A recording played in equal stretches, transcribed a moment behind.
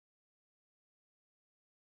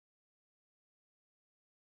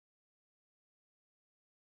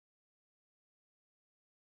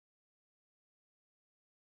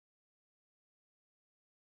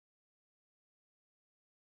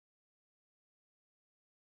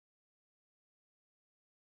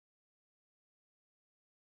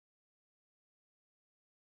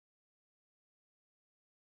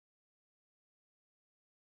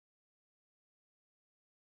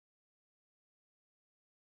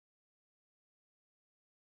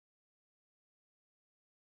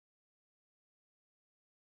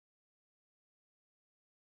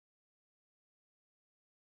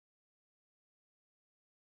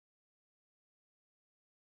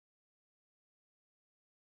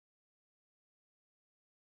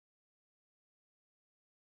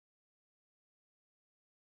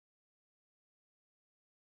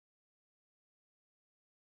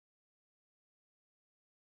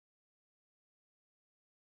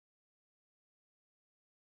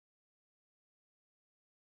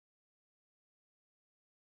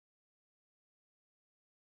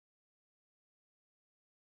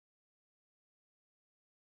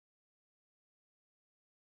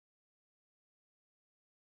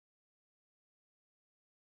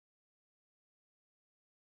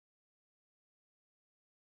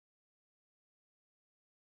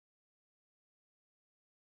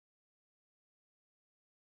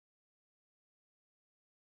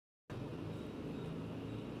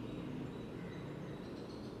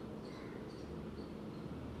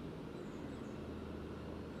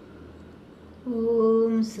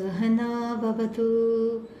ॐ सहना भवतु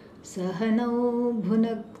सहनौ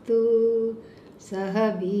भुनक्तु सह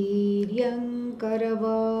वीर्यं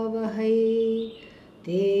करवावहै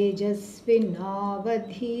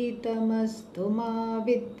तेजस्विनावधीतमस्तु मा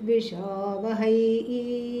विद्विषावहै।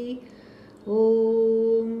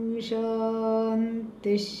 ॐ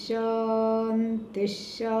शान्ति शान्ति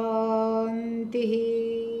शान्तिः।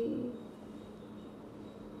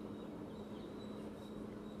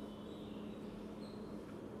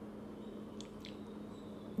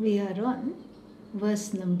 We are on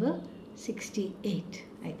verse number 68,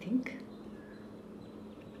 I think.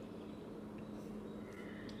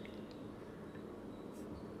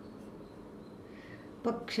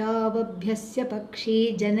 पक्षावभ्यस्य पक्षी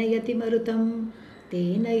जनयति मरुतं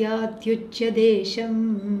तेन यात्युच्य देशं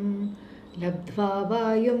लब्ध्वा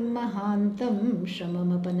वायुं महान्तं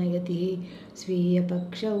श्रममपनयति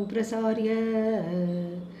स्वीयपक्षौ प्रसार्य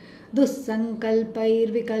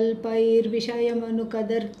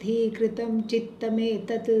दुःसङ्कल्पैर्विकल्पैर्विषयमनुकदर्थीकृतं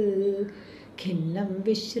चित्तमेतत् खिन्नं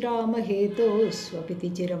विश्रामहेतोस्वपिति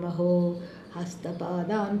चिरमहो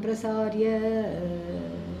हस्तपादान् प्रसार्य।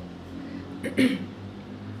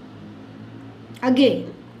 Again,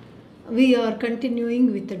 we are continuing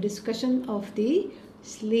with the discussion of the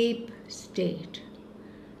sleep state.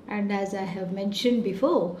 And as I have mentioned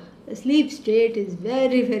before, the sleep state is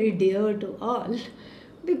very, very dear to all,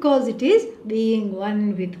 because it is being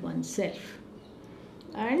one with oneself,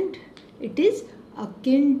 and it is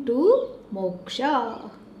akin to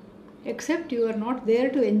moksha, except you are not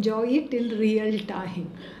there to enjoy it in real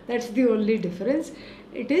time. That's the only difference.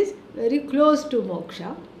 It is very close to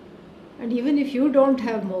moksha, and even if you don't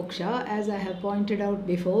have moksha, as I have pointed out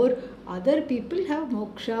before, other people have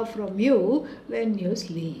moksha from you when you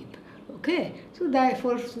sleep. Okay, so that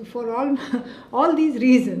for all these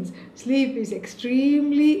reasons, sleep is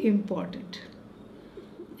extremely important.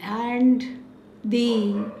 And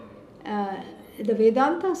the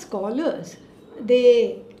Vedanta scholars,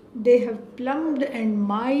 they have plumbed and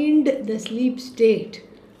mined the sleep state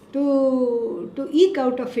to eke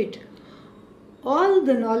out of it all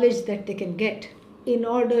the knowledge that they can get in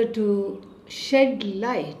order to shed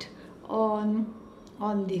light on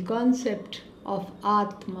the concept of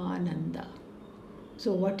Atmananda.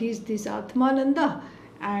 So what is this Atmananda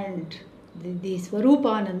and the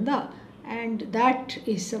Swarupananda? And that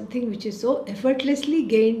is something which is so effortlessly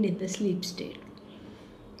gained in the sleep state.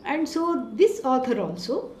 And so this author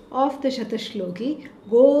also of the Satasloki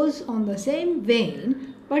goes on the same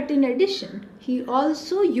vein, but in addition he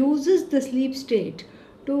also uses the sleep state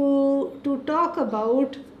to talk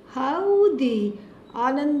about how the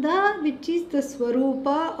Ananda, which is the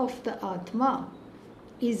Swarupa of the Atma,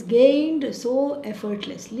 is gained so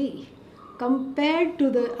effortlessly compared to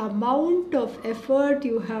the amount of effort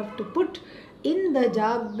you have to put in the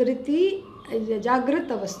Jagrat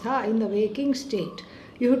Avastha, in the waking state.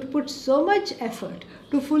 You have to put so much effort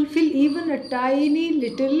to fulfill even a tiny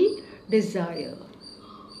little desire,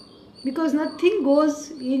 because nothing goes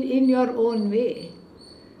in your own way.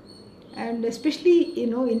 And especially,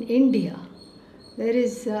 in India, there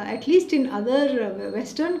is, at least in other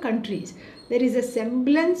Western countries, there is a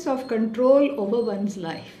semblance of control over one's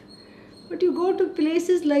life. But you go to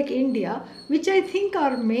places like India, which I think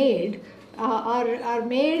are made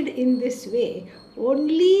in this way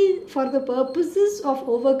only for the purposes of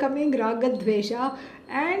overcoming raga dvesha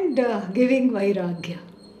and giving vairagya.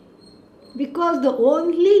 Because the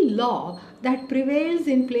only law that prevails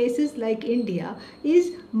in places like India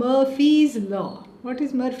is Murphy's law. What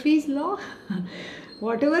is Murphy's law?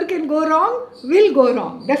 Whatever can go wrong will go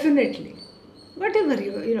wrong, definitely. Whatever,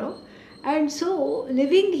 And so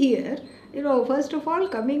living here, first of all,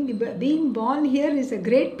 being born here is a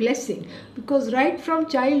great blessing, because right from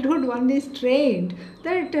childhood one is trained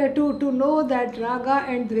that to know that raga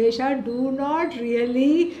and dvesha do not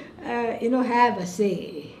really have a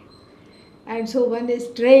say. And so one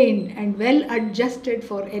is trained and well adjusted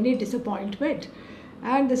for any disappointment.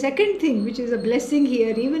 And the second thing, which is a blessing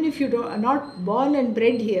here, even if you are not born and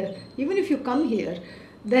bred here, even if you come here,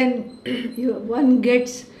 then one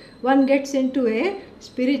gets into a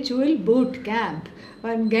spiritual boot camp.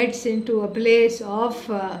 One gets into a place of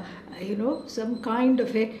some kind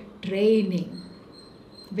of a training,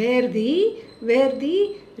 where the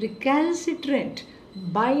recalcitrant,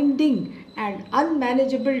 binding and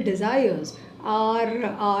unmanageable desires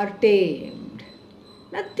are tamed.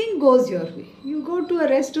 Nothing goes your way. You go to a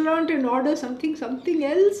restaurant and order something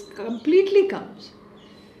else completely comes.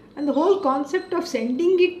 And the whole concept of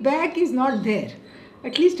sending it back is not there.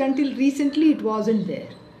 At least until recently it wasn't there.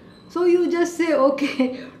 So you just say,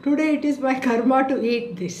 okay, today it is my karma to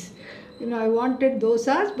eat this. I wanted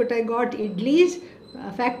dosas, but I got idlis.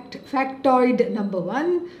 Factoid number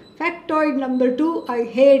 1. Factoid number 2, I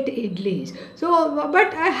hate idlis. So,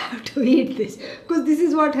 but I have to eat this because this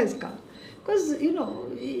is what has come. Because,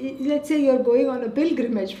 let's say you're going on a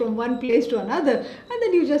pilgrimage from one place to another, and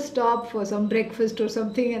then you just stop for some breakfast or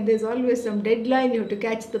something, and there's always some deadline. You have to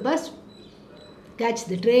catch the bus, catch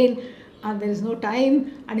the train, and there is no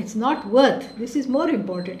time, and it's not worth, this is more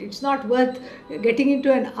important, it's not worth getting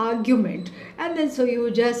into an argument, and then so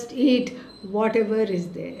you just eat whatever is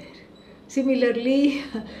there. Similarly,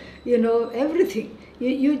 everything,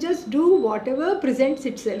 you just do whatever presents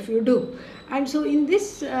itself, you do. And so in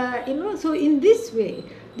this, so in this way,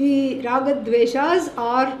 the ragadveshas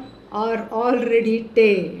are already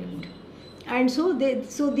tamed. And so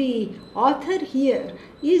the author here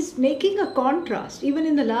is making a contrast. Even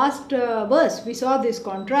in the last verse, we saw this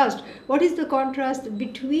contrast. What is the contrast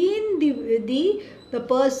between the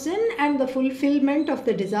person and the fulfillment of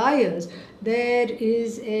the desires? There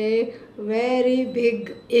is a very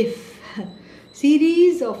big if.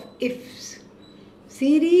 Series of ifs.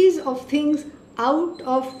 Series of things out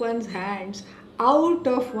of one's hands, out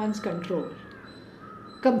of one's control.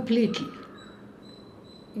 Completely.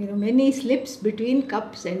 Many slips between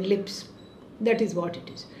cups and lips. That is what it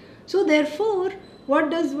is. So therefore, what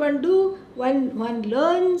does one do? One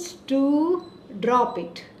learns to drop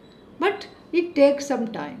it. But it takes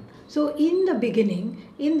some time. So in the beginning,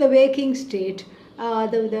 in the waking state,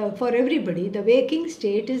 for everybody, the waking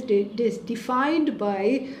state is defined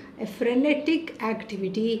by a frenetic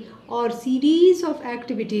activity or series of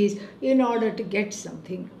activities in order to get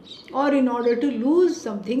something or in order to lose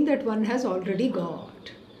something that one has already got.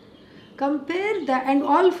 Compare that, and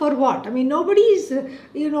all for what? I mean, nobody is,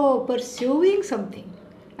 pursuing something,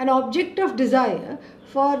 an object of desire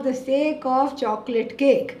for the sake of chocolate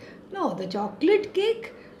cake. No, the chocolate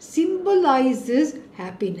cake symbolizes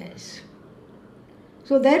happiness.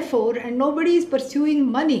 So therefore, and nobody is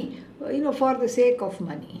pursuing money, for the sake of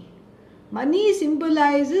money. Money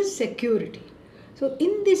symbolizes security. So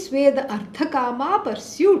in this way, the arthakama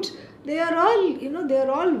pursuits, they are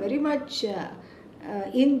all very much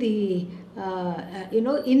in the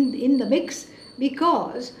in the mix,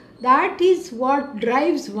 because that is what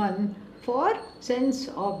drives one for sense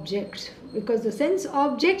objects, because the sense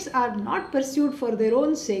objects are not pursued for their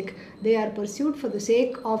own sake, they are pursued for the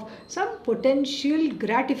sake of some potential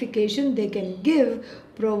gratification they can give,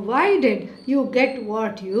 provided you get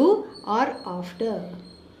what you are after.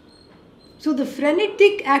 So the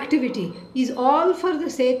frenetic activity is all for the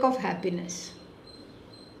sake of happiness.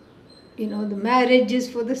 The marriage is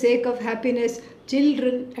for the sake of happiness.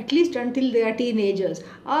 Children, at least until they are teenagers,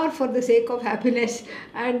 are for the sake of happiness.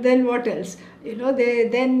 And then what else?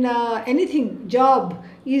 Anything, job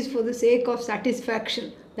is for the sake of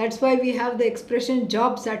satisfaction. That's why we have the expression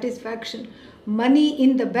job satisfaction. Money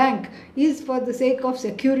in the bank is for the sake of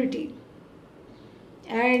security.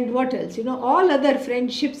 And what else? All other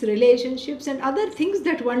friendships, relationships, and other things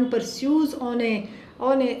that one pursues on a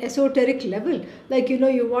esoteric level, like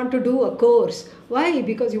you want to do a course. Why?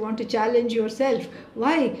 Because you want to challenge yourself.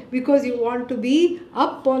 Why? Because you want to be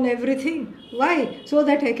up on everything. Why? So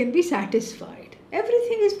that I can be satisfied.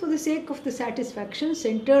 Everything is for the sake of the satisfaction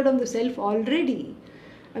centered on the self already,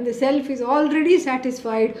 and the self is already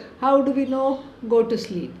satisfied. How do we know? Go to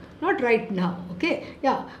sleep. Not right now, okay?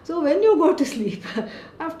 Yeah, so when you go to sleep,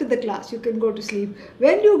 after the class you can go to sleep.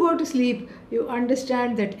 When you go to sleep, you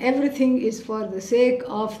understand that everything is for the sake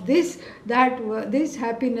of this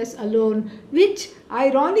happiness alone, which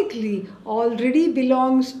ironically already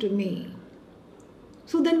belongs to me.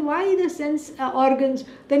 So then why the sense organs?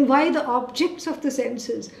 Then why the objects of the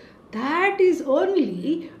senses? That is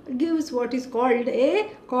only gives what is called a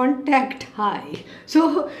contact high.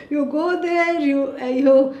 So you go there,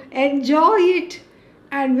 you enjoy it,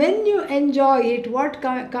 and when you enjoy it, what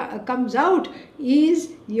comes out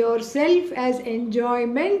is yourself as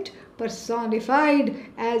enjoyment personified,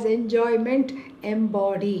 as enjoyment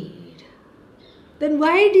embodied. Then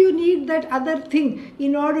why do you need that other thing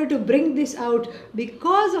in order to bring this out?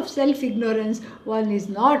 Because of self-ignorance, one is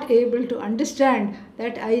not able to understand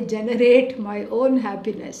that I generate my own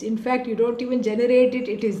happiness. In fact, you don't even generate it,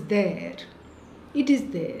 it is there. It is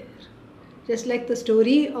there. Just like the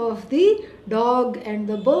story of the dog and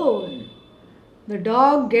the bone. The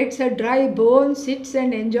dog gets a dry bone, sits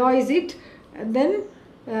and enjoys it, and then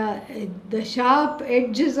the sharp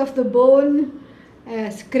edges of the bone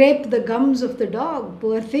scrape the gums of the dog,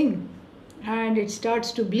 poor thing, and it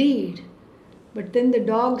starts to bleed. But then the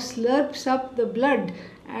dog slurps up the blood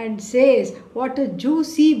and says, "What a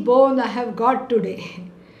juicy bone I have got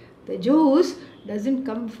today." The juice doesn't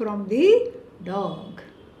come from the dog.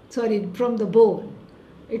 Sorry, from the bone.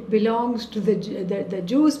 It belongs to the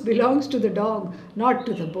juice belongs to the dog, not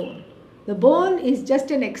to the bone. The bone is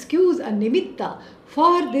just an excuse, a nimitta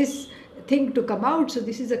for this thing to come out. So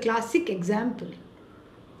this is a classic example.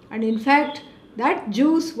 And in fact, that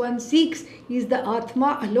juice one seeks is the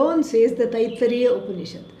Atma alone, says the Taittiriya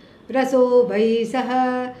Upanishad. Raso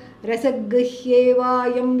vaisaha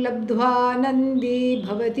rasagrihyevayam labdhva nandi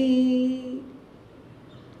bhavati.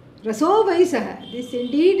 Raso vaisaha. This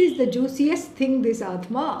indeed is the juiciest thing, this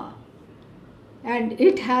Atma. And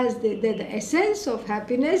it has the essence of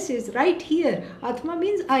happiness is right here. Atma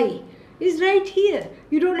means I. Is right here.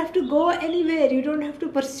 You don't have to go anywhere. You don't have to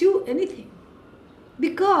pursue anything.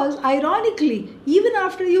 Because ironically, even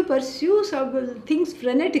after you pursue some things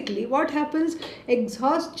frenetically, what happens?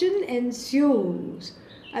 Exhaustion ensues.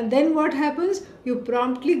 And then what happens? You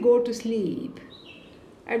promptly go to sleep.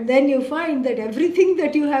 And then you find that everything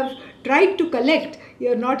that you have tried to collect,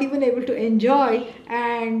 you are not even able to enjoy,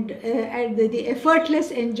 and the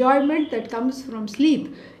effortless enjoyment that comes from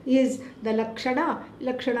sleep is the lakshana.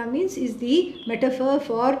 Lakshana means is the metaphor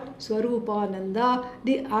for Swarupananda,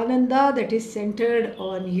 the Ananda that is centered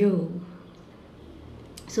on you.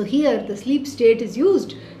 So here the sleep state is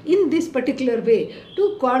used in this particular way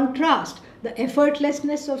to contrast the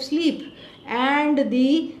effortlessness of sleep and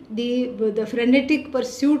the frenetic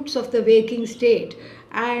pursuits of the waking state,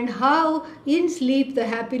 and how in sleep the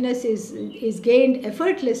happiness is gained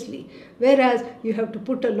effortlessly, whereas you have to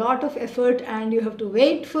put a lot of effort and you have to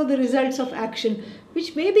wait for the results of action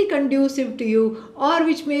which may be conducive to you or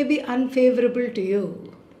which may be unfavorable to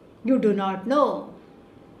you. You do not know.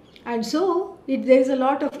 And so there is a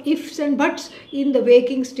lot of ifs and buts in the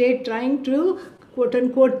waking state, trying to quote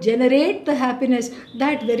unquote generate the happiness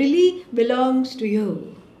that verily belongs to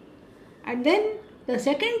you. And then the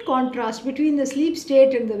second contrast between the sleep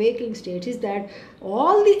state and the waking state is that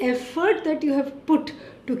all the effort that you have put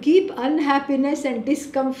to keep unhappiness and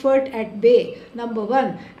discomfort at bay, number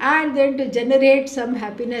one, and then to generate some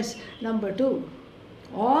happiness, number two,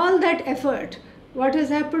 all that effort, what has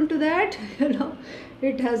happened to that?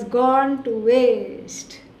 It has gone to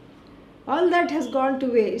waste. All that has gone to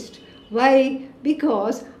waste. Why?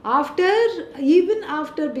 Because even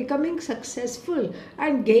after becoming successful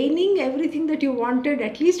and gaining everything that you wanted,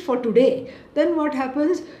 at least for today, then what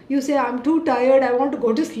happens? You say, I'm too tired, I want to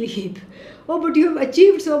go to sleep. Oh, but you have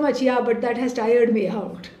achieved so much. Yeah, but that has tired me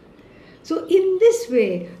out. So in this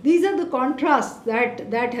way, these are the contrasts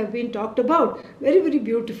that have been talked about very, very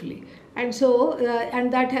beautifully. And so,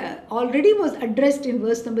 and that already was addressed in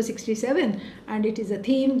verse number 67, and it is a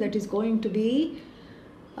theme that is going to be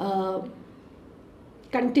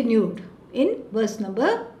continued in verse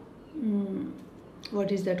number,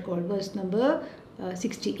 what is that called? Verse number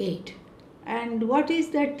 68. And what is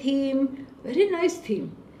that theme? Very nice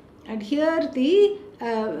theme. And here the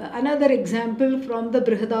another example from the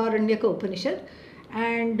Brihadaranyaka Upanishad,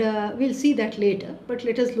 and we'll see that later, but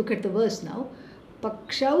let us look at the verse now.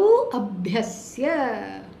 Pakshau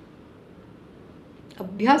abhyasya.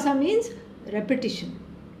 Abhyasa means repetition.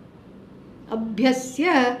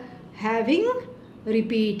 Abhyasya, having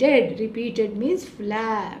repeated. Repeated means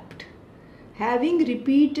flapped. Having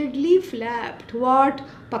repeatedly flapped. What?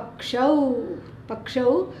 Pakshau.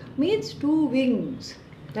 Pakshau means two wings.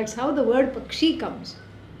 That's how the word pakshi comes.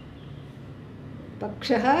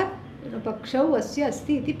 Pakshaha, pakshau asya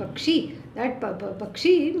asti iti pakshi. That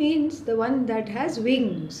pakshi means the one that has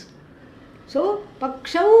wings. So,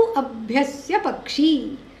 pakshau abhyasya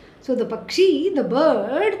pakshi. So, the pakshi, the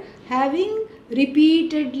bird, having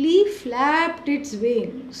repeatedly flapped its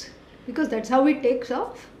wings. Because that's how it takes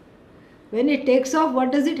off. When it takes off,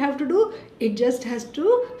 what does it have to do? It just has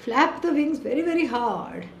to flap the wings very, very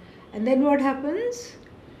hard. And then what happens?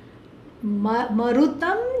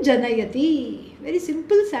 Marutam janayati. Very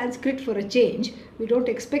simple Sanskrit for a change. We don't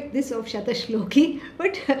expect this of Satasloki,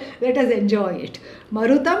 but let us enjoy it.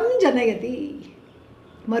 Marutam janayati.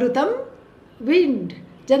 Marutam, wind.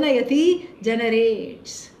 Janayati,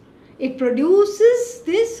 generates. It produces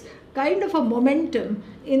this kind of a momentum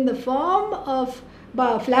in the form of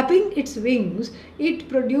flapping its wings. It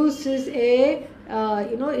produces a,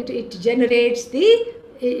 it generates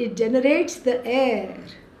the air.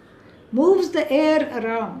 Moves the air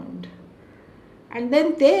around, and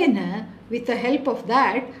then tena, with the help of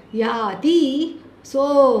that, yati,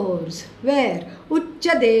 soars. Where?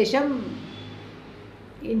 Uccha desham,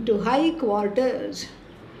 into high quarters.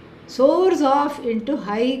 Soars off into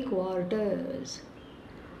high quarters.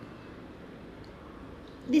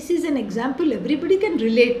 This is an example everybody can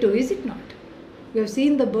relate to, is it not? You have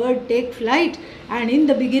seen the bird take flight, and in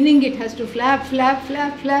the beginning it has to flap, flap,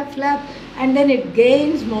 flap, flap, flap, and then it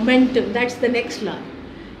gains momentum. That's the next line.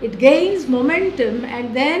 It gains momentum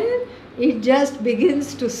and then it just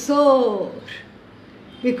begins to soar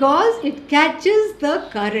because it catches the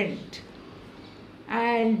current.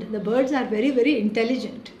 And the birds are very, very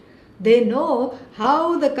intelligent. They know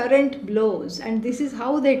how the current blows, and this is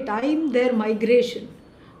how they time their migration.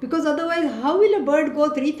 Because otherwise, how will a bird go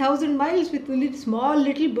 3,000 miles with a small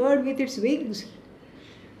little bird with its wings?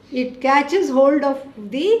 It catches hold of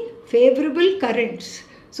the favorable currents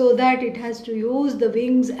so that it has to use the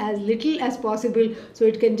wings as little as possible, so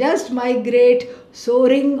it can just migrate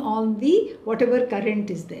soaring on the whatever current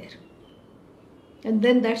is there. And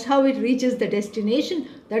then that's how it reaches the destination.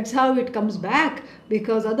 That's how it comes back.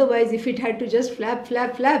 Because otherwise, if it had to just flap,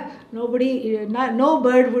 flap, flap, no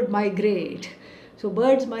bird would migrate. So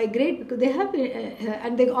birds migrate because they have,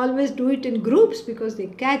 and they always do it in groups because they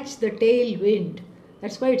catch the tail wind.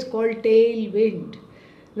 That's why it's called tail wind.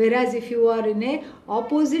 Whereas if you are in a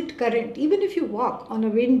opposite current, even if you walk on a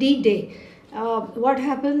windy day, what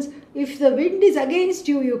happens? If the wind is against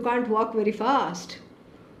you, you can't walk very fast.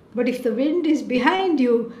 But if the wind is behind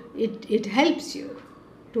you, it helps you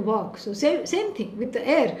to walk. So same thing with the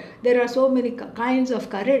air. There are so many kinds of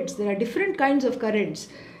currents. There are different kinds of currents.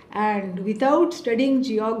 And without studying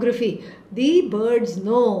geography, the birds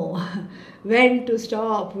know when to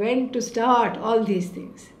stop, when to start, all these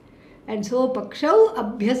things. And so pakshau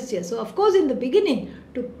abhyasya. So of course in the beginning,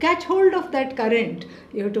 to catch hold of that current,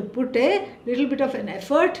 you have to put a little bit of an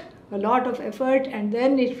effort, a lot of effort, and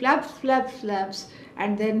then it flaps, flaps, flaps,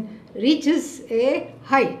 and then reaches a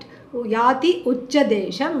height. Yati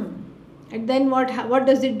uchchadesham. And then what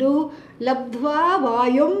does it do? Labdhva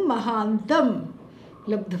vayum mahantam.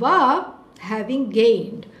 Labdhva, having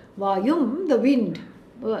gained. Vayum, the wind.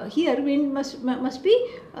 Here wind must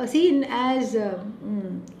be seen as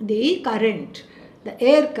the current, the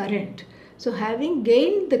air current. So having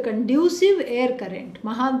gained the conducive air current,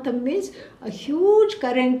 mahantam means a huge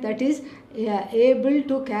current that is able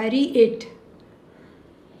to carry it.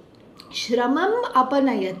 Shramam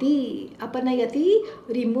apanayati. Apanayati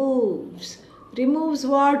removes. Removes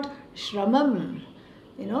what? Shramam.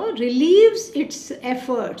 Relieves its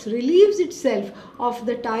efforts, relieves itself of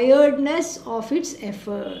the tiredness of its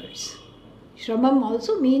efforts. Shramam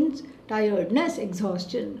also means tiredness,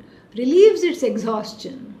 exhaustion. Relieves its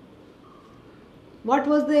exhaustion. What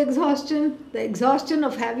was the exhaustion? The exhaustion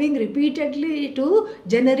of having repeatedly to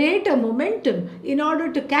generate a momentum in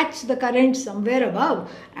order to catch the current somewhere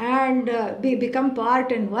above and become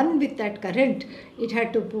part and one with that current. It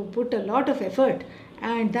had to put a lot of effort.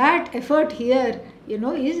 And that effort here,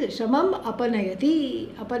 is shamam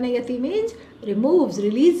apanayati. Apanayati means removes,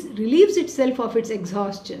 relieves itself of its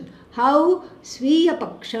exhaustion. How? Sviya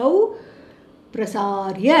pakshau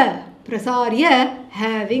prasarya. Prasarya,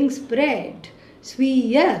 having spread.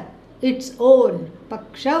 Sviya, its own.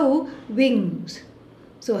 Pakshau, wings.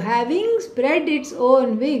 So having spread its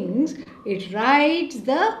own wings, it rides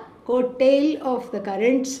the coattail of the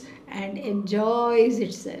currents and enjoys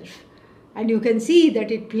itself. And you can see that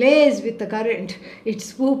it plays with the current. It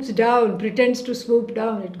swoops down, pretends to swoop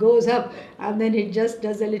down. It goes up and then it just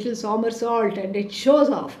does a little somersault and it shows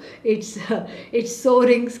off its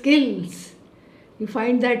soaring skills. You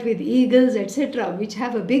find that with eagles, etc., which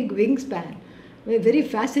have a big wingspan. Very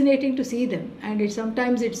fascinating to see them. And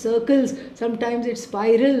sometimes it circles, sometimes it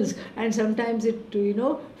spirals, and sometimes it,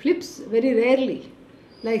 flips very rarely.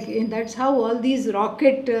 That's how all these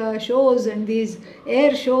rocket shows and these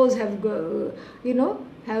air shows have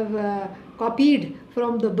copied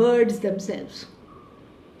from the birds themselves.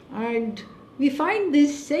 And we find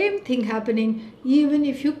this same thing happening even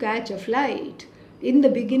if you catch a flight. In the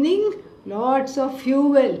beginning, lots of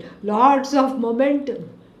fuel, lots of momentum.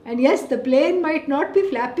 And yes, the plane might not be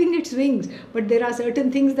flapping its wings, but there are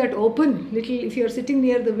certain things that open little. If you're sitting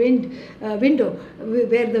near the window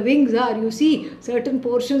where the wings are, you see certain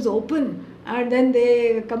portions open and then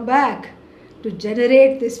they come back to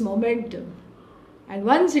generate this momentum. And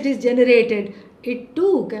once it is generated, it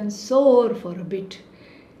too can soar for a bit.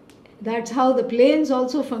 That's how the planes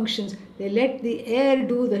also functions. They let the air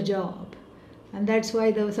do the job. And that's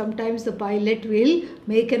why sometimes the pilot will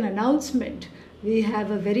make an announcement. We have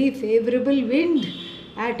a very favorable wind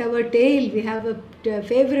at our tail. We have a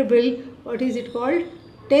favorable, what is it called?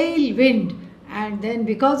 Tail wind. And then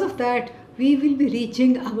because of that, we will be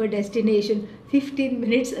reaching our destination 15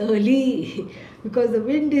 minutes early because the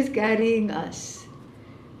wind is carrying us.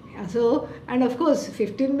 So, and of course,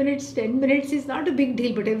 15 minutes, 10 minutes is not a big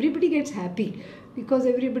deal, but everybody gets happy because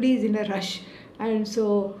everybody is in a rush. And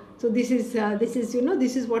so this is this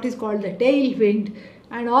is what is called the tailwind,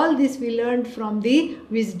 and all this we learned from the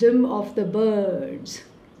wisdom of the birds.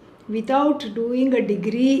 Without doing a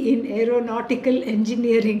degree in aeronautical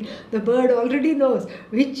engineering, the bird already knows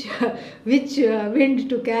which wind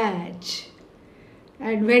to catch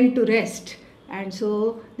and when to rest. And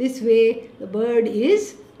so this way the bird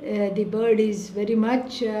is very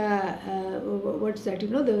much what's that,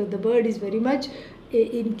 the bird is very much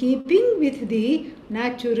in keeping with the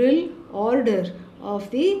natural order of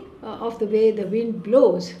the way the wind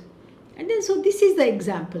blows. And then so this is the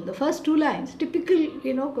example. The first two lines, typical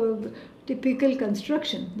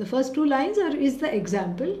construction. The first two lines is the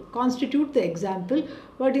example, constitute the example.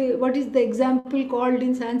 What is the example called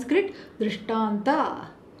in Sanskrit? Drishtanta.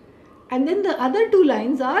 And then the other two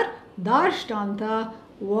lines are Darshtanta,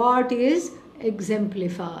 what is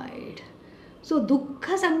exemplified. So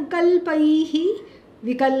dukkha sankalpaihi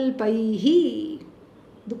vikalpaihi.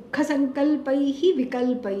 Dukkha sankalpaihi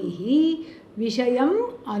vikalpaihi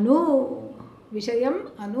Vishayam anu.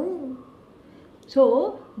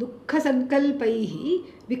 So, dukkha sankalpaihi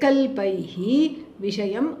vikalpaihi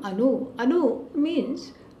Vishayam anu. Anu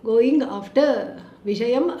means going after.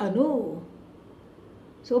 Vishayam anu.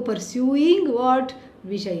 So, pursuing what?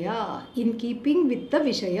 Vishaya. In keeping with the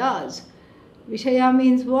Vishayas. Vishaya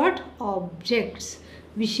means what? Objects.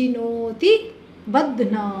 Vishinoti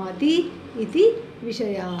badhnati iti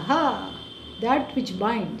Vishayaha. That which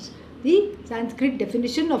binds. The Sanskrit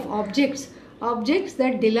definition of objects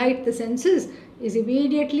that delight the senses, is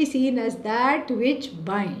immediately seen as that which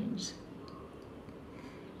binds.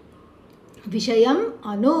 Vishayam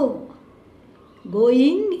anu,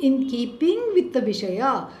 going in keeping with the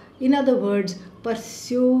Vishaya. In other words,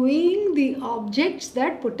 pursuing the objects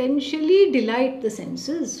that potentially delight the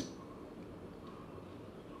senses.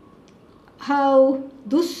 How?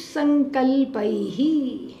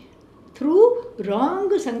 Dussankalpaihi. Through wrong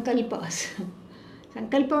sankalpas.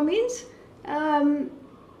 Sankalpa means, how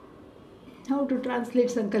to translate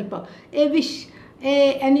sankalpa? A wish,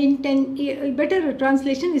 an intent. A better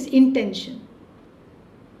translation is intention.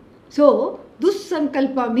 So,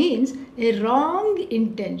 dussankalpa means a wrong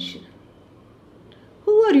intention.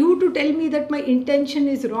 Who are you to tell me that my intention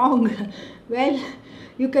is wrong? Well,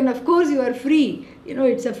 you can, of course, you are free.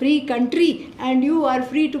 It's a free country and you are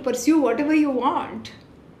free to pursue whatever you want.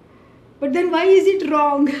 But then why is it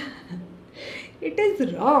wrong? It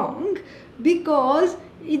is wrong because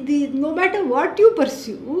no matter what you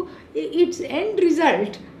pursue, its end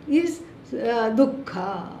result is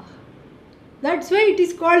dukkha. That's why it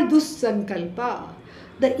is called dussankalpa.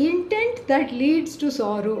 The intent that leads to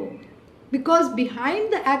sorrow. Because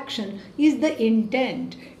behind the action is the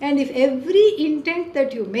intent. And if every intent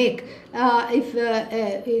that you make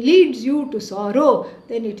leads you to sorrow,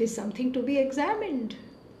 then it is something to be examined.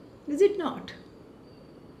 Is it not?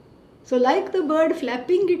 So like the bird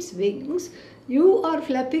flapping its wings, you are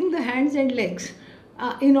flapping the hands and legs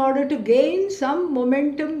in order to gain some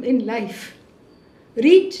momentum in life.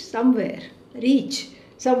 Reach somewhere.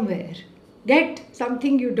 Get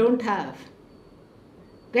something you don't have.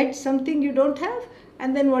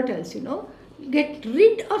 And then what else, Get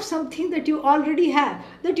rid of something that you already have,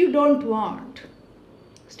 that you don't want.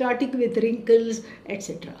 Starting with wrinkles,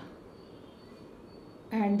 etc.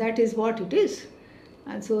 And that is what it is.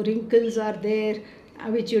 And so wrinkles are there,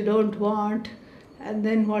 which you don't want. And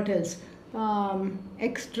then what else?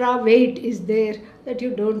 Extra weight is there that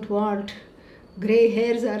you don't want. Grey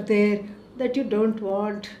hairs are there that you don't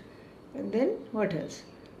want. And then what else?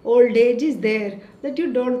 Old age is there that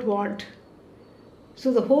you don't want.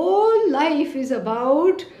 So the whole life is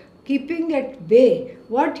about keeping at bay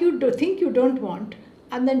what you think you don't want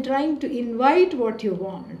and then trying to invite what you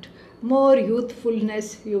want. More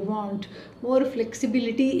youthfulness you want, more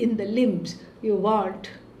flexibility in the limbs you want.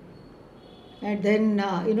 And then,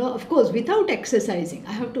 of course, without exercising,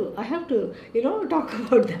 I have to, talk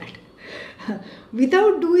about that.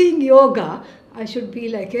 Without doing yoga, I should be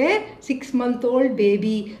like a 6-month-old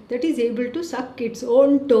baby that is able to suck its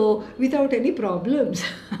own toe without any problems.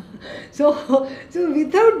 So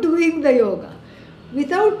without doing the yoga,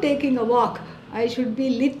 without taking a walk, I should be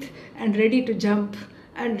lithe and ready to jump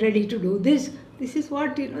and ready to do this. This is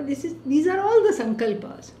what, these are all the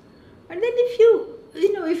sankalpas. And then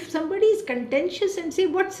if somebody is contentious and say,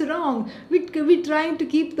 what's wrong? We're trying to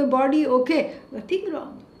keep the body okay. Nothing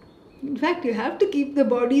wrong. In fact, you have to keep the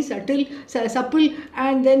body supple,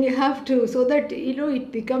 and then you have to, so that,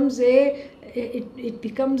 it becomes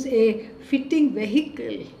a fitting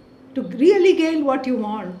vehicle to really gain what you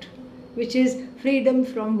want, which is freedom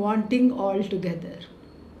from wanting altogether.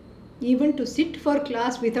 even to sit for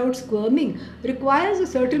class without squirming requires a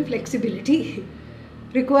certain flexibility,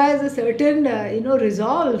 requires a certain,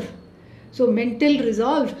 resolve. So mental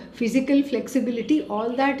resolve, physical flexibility,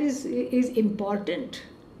 all that is important.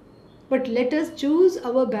 But let us choose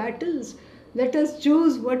our battles. Let us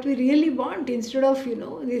choose what we really want instead of,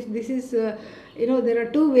 this is, there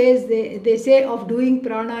are two ways they say of doing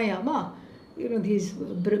pranayama, these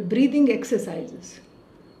breathing exercises.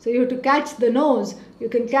 So you have to catch the nose. You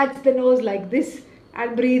can catch the nose like this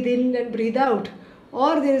and breathe in and breathe out.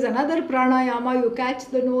 Or there is another pranayama, you catch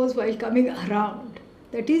the nose while coming around.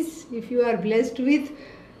 That is, if you are blessed with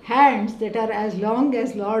hands that are as long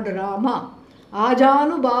as Lord Rama,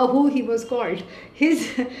 Ajanu Bahu he was called. His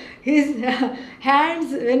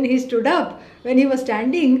hands, when he stood up, when he was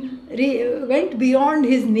standing, went beyond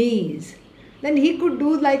his knees. Then he could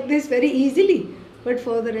do like this very easily. But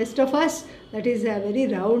for the rest of us, that is a very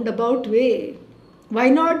roundabout way. Why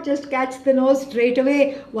not just catch the nose straight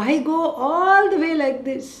away? Why go all the way like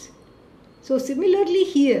this? So similarly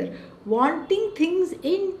here, wanting things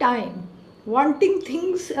in time, wanting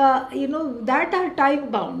things, that are time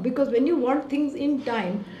bound, because when you want things in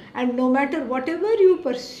time, and no matter whatever you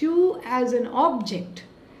pursue as an object,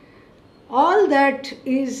 all that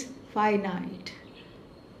is finite.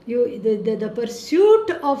 The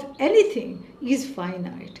pursuit of anything is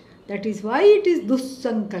finite. That is why it is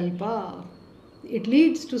dussankalpa. It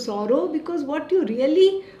leads to sorrow, because what you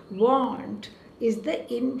really want is the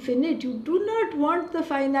infinite. You do not want the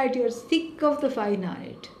finite. You are sick of the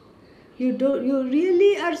finite. You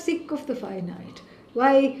really are sick of the finite.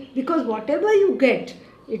 Why? Because whatever you get,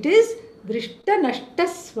 it is drishta nashta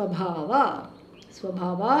swabhava.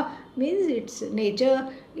 Swabhava means its nature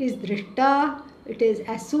is drishta. It is,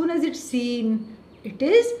 as soon as it's seen, it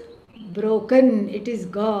is broken, it is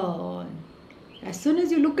gone. As soon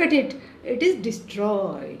as you look at it, it is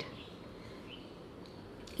destroyed.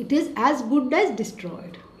 It is as good as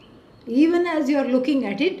destroyed. Even as you are looking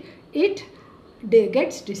at it, it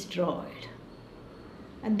gets destroyed.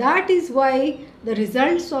 And that is why the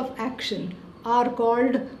results of action are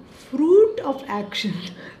called fruit of action,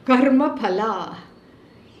 karma phala.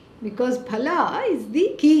 Because phala is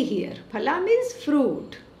the key here. Phala means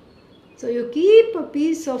fruit. So you keep a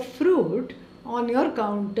piece of fruit on your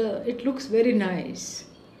counter. It looks very nice.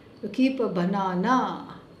 You keep a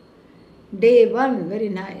banana. Day one, very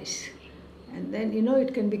nice. And then,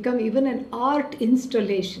 it can become even an art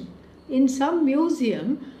installation. In some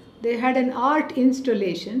museum, they had an art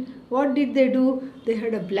installation. What did they do? They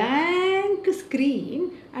had a blank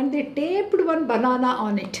screen and they taped one banana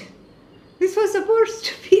on it. This was supposed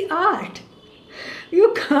to be art.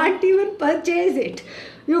 You can't even purchase it.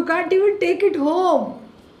 You can't even take it home.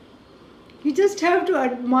 You just have to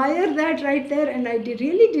admire that right there. And I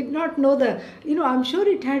really did not know I'm sure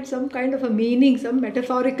it had some kind of a meaning, some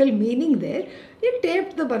metaphorical meaning there. It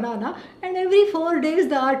taped the banana, and every 4 days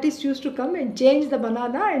the artist used to come and change the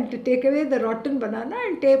banana and to take away the rotten banana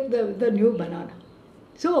and tape the new banana.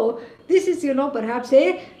 So this is, perhaps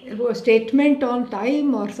a statement on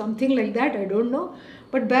time or something like that. I don't know.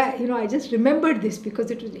 But I just remembered this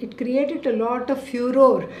because it created a lot of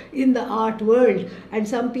furor in the art world. And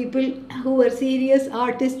some people who were serious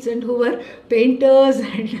artists and who were painters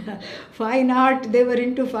and fine art, they were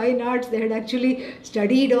into fine arts. They had actually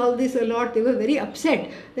studied all this a lot. They were very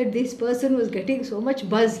upset that this person was getting so much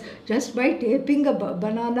buzz just by taping a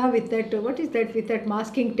banana with that, with that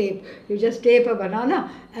masking tape. You just tape a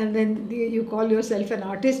banana and then you call yourself an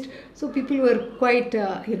artist. So people were quite,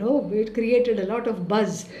 it created a lot of buzz.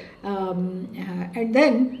 And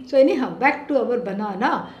then, so anyhow, back to our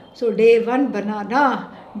banana. So day 1,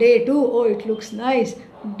 banana. Day 2, oh, it looks nice.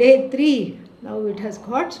 Day 3, now it has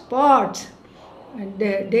got spots. And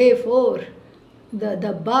day 4,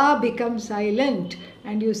 the ba becomes silent.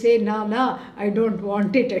 And you say, nah, I don't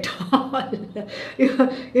want it at all.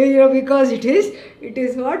 Because it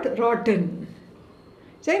is what? Rotten.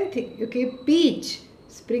 Same thing, you keep peach.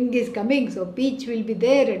 Spring is coming, so peach will be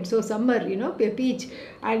there, and so summer, peach.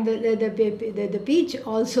 And the peach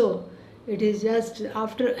also, it is just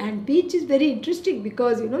after, and peach is very interesting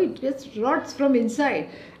because, it just rots from inside.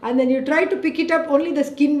 And then you try to pick it up, only the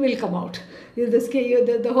skin will come out.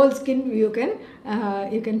 The whole skin, you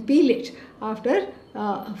can peel it after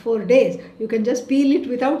 4 days. You can just peel it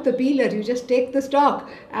without the peeler. You just take the stalk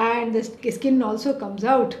and the skin also comes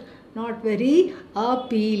out. Not very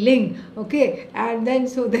appealing. Okay. And then,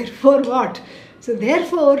 so therefore what? So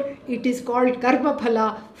therefore it is called karma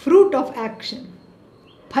phala, fruit of action.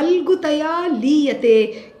 Phalgutaya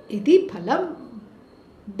liyate iti phalam.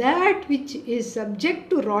 That which is subject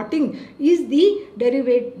to rotting is the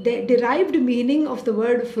derived meaning of the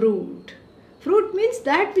word fruit. Fruit means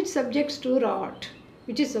that which subjects to rot,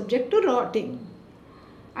 which is subject to rotting.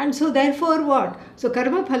 And so therefore what? So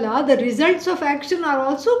karma phala, the results of action are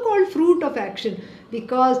also called fruit of action,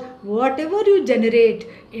 because whatever you generate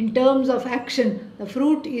in terms of action, the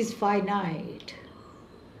fruit is finite.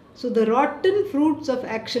 So the rotten fruits of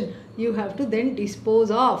action you have to then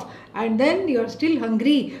dispose of, and then you are still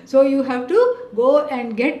hungry, so you have to go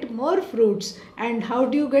and get more fruits. And how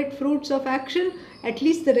do you get fruits of action? At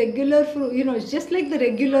least the regular fruit, it's just like the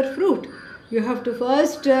regular fruit. You have to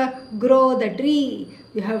first grow the tree,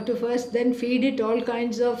 you have to first then feed it all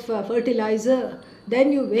kinds of fertilizer,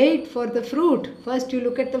 then you wait for the fruit. First you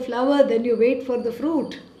look at the flower, then you wait for the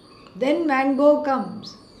fruit, then mango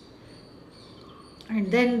comes. And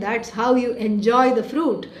then that's how you enjoy the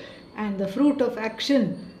fruit. And the fruit of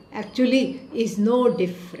action actually is no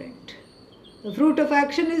different. The fruit of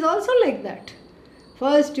action is also like that.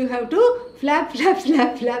 First you have to flap, flap,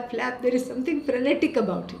 flap, flap, flap. There is something frenetic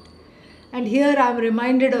about it. And here I am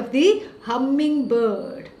reminded of the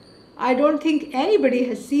hummingbird. I don't think anybody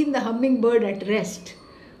has seen the hummingbird at rest.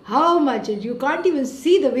 How much? You can't even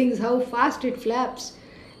see the wings, how fast it flaps.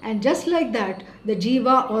 And just like that, the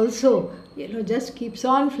jiva also, just keeps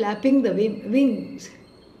on flapping the wings.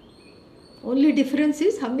 Only difference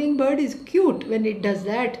is hummingbird is cute when it does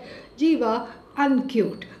that. Jiva,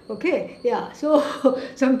 uncute. Okay, yeah, so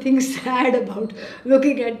something sad about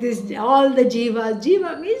looking at this, all the jivas.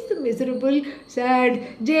 Jiva means the miserable,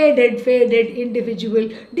 sad, jaded, faded individual,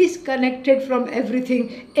 disconnected from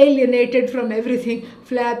everything, alienated from everything,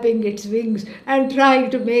 flapping its wings and trying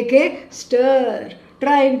to make a stir,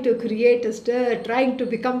 trying to create a stir, trying to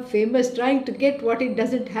become famous, trying to get what it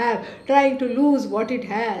doesn't have, trying to lose what it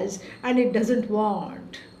has and it doesn't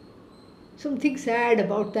want. Something sad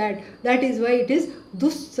about that. That is why it is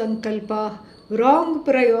dussankalpa, wrong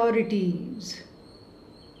priorities.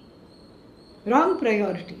 Wrong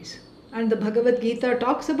priorities. And the Bhagavad Gita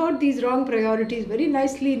talks about these wrong priorities very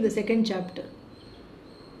nicely in the 2nd chapter.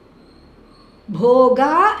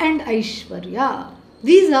 Bhoga and Aishwarya.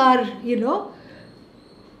 These are,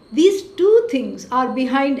 these two things are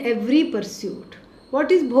behind every pursuit.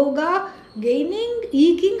 What is bhoga? Gaining,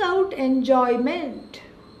 eking out enjoyment.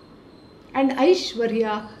 And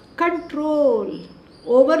Aishwarya, control,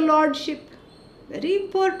 overlordship, very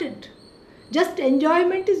important. Just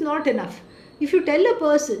enjoyment is not enough. If you tell a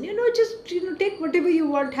person, just take whatever you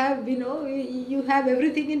want, have, you have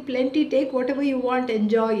everything in plenty, take whatever you want,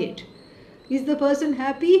 enjoy it. Is the person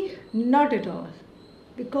happy? Not at all.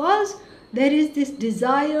 Because there is this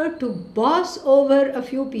desire to boss over a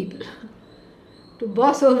few people. To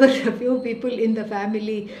boss over a few people in the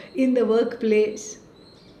family, in the workplace.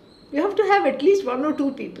 You have to have at least 1 or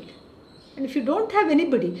 2 people. And if you don't have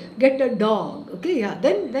anybody, get a dog. Okay, yeah,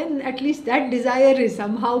 then at least that desire is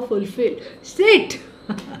somehow fulfilled. Sit!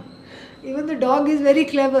 Even the dog is very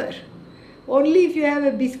clever. Only if you have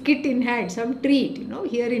a biscuit in hand, some treat,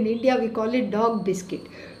 here in India we call it dog biscuit.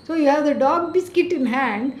 So you have the dog biscuit in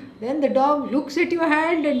hand, then the dog looks at your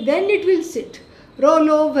hand and then it will sit. Roll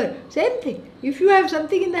over. Same thing. If you have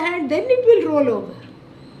something in the hand, then it will roll over.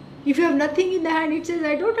 If you have nothing in the hand, it says,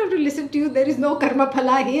 I don't have to listen to you. There is no karma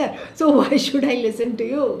phala here. So why should I listen to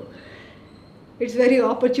you? It's very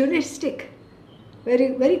opportunistic.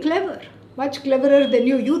 Very, very clever. Much cleverer than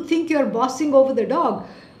you. You think you are bossing over the dog.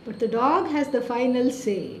 But the dog has the final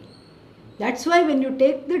say. That's why when you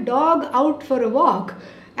take the dog out for a walk,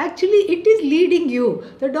 actually it is leading you.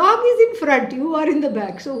 The dog is in front. You are in the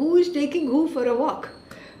back. So who is taking who for a walk?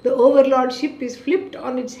 The overlordship is flipped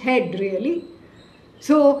on its head, really.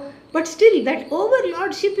 So, but still that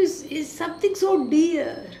overlordship is something so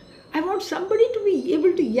dear. I want somebody to be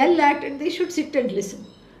able to yell at and they should sit and listen.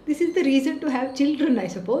 This is the reason to have children, I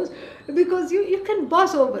suppose, because you can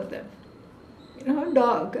boss over them.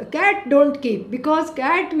 Dog, a cat don't keep, because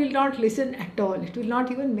cat will not listen at all. It will not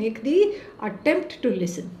even make the attempt to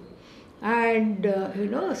listen. And,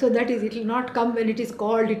 so that is, it will not come when it is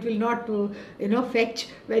called. It will not, fetch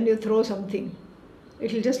when you throw something.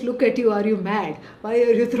 It will just look at you, are you mad? Why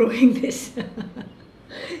are you throwing this?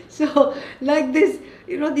 So, like this,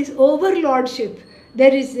 this overlordship,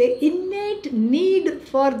 there is an innate need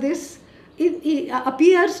for this. It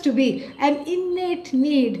appears to be an innate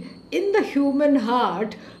need in the human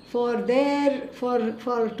heart for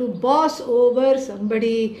to boss over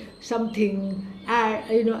somebody, something,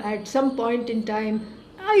 at some point in time,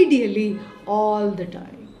 ideally all the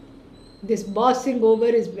time. This bossing over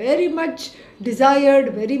is very much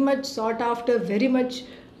desired, very much sought after, very much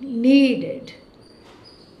needed.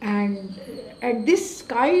 And this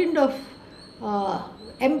kind of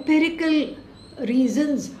empirical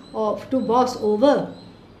reasons of to boss over,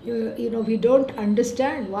 we don't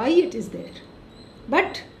understand why it is there,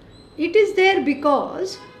 but it is there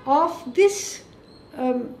because of this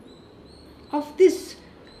um,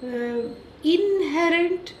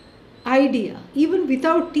 inherent idea. Even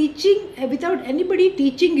without teaching, without anybody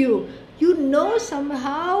teaching you,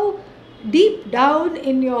 somehow deep down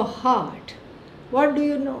in your heart, what do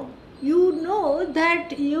you know? You know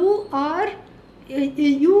that you are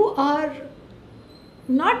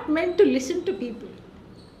not meant to listen to people.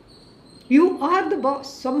 You are the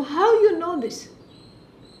boss. Somehow you know this.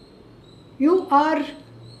 You are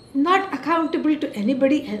not accountable to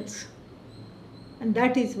anybody else. And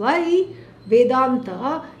that is why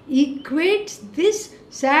Vedanta equates this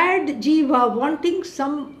sad jiva wanting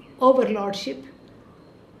some overlordship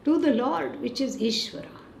to the Lord, which is Ishvara.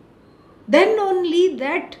 Then only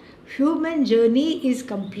that human journey is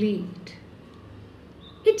complete.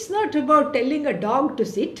 It's not about telling a dog to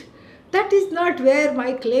sit. That is not where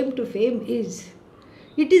my claim to fame is.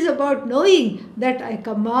 It is about knowing that I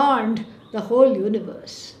command the whole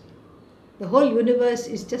universe. The whole universe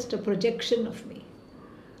is just a projection of me.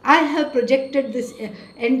 I have projected this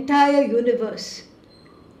entire universe.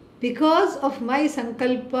 Because of my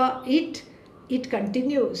sankalpa, it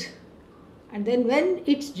continues. And then when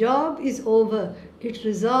its job is over, it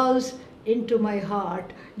resolves into my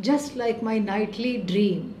heart, just like my nightly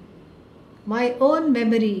dream. My own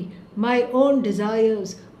memory, my own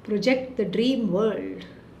desires project the dream world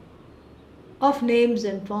of names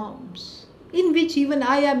and forms, in which even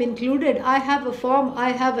I am included. I have a form,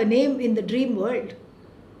 I have a name in the dream world.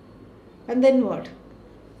 And then what?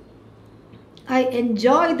 I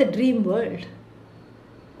enjoy the dream world,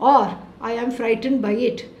 or I am frightened by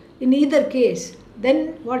it. In either case,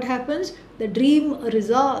 then what happens? The dream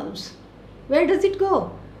resolves. Where does it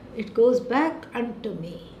go? It goes back unto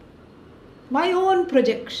me. My own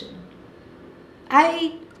projection.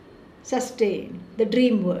 I sustain the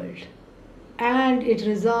dream world, and it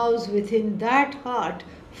resolves within that heart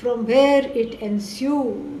from where it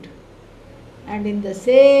ensued. And in the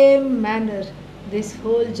same manner, this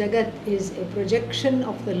whole Jagat is a projection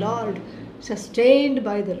of the Lord, sustained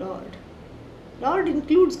by the Lord. Lord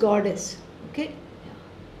includes goddess, okay?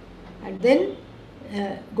 And then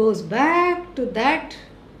goes back to that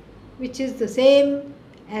which is the same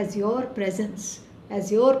as your presence,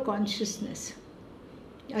 as your consciousness,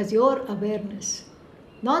 as your awareness.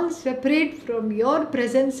 Non-separate from your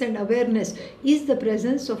presence and awareness is the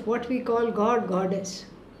presence of what we call God, Goddess.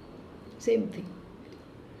 Same thing.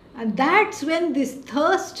 And that's when this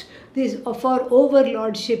thirst for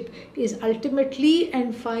overlordship is ultimately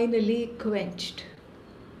and finally quenched.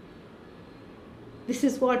 This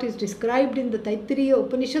is what is described in the Taittiriya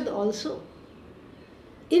Upanishad also.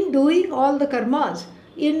 In doing all the karmas,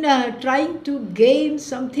 in trying to gain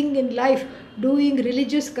something in life, doing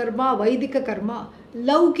religious karma, Vaidika karma,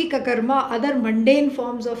 Laukika karma, other mundane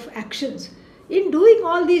forms of actions. In doing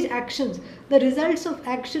all these actions, the results of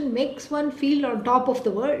action makes one feel on top of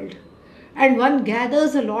the world. And one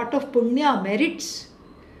gathers a lot of punya, merits,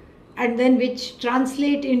 and then which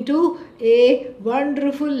translate into a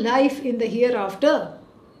wonderful life in the hereafter,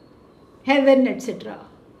 heaven, etc.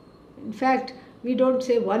 In fact, we don't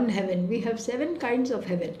say one heaven, we have 7 kinds of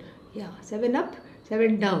heaven. 7 up,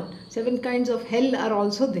 7 down. 7 kinds of hell are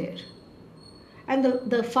also there. And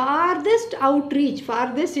the farthest outreach,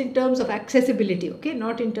 farthest in terms of accessibility, okay,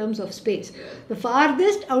 not in terms of space. The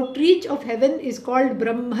farthest outreach of heaven is called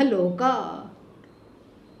Brahmaloka.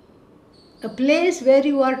 A place where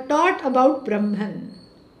you are taught about Brahman.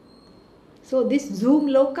 So this Zoom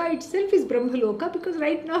Loka itself is Brahmaloka, because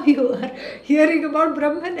right now you are hearing about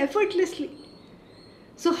Brahman effortlessly.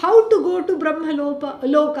 So how to go to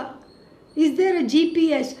Brahmaloka? Is there a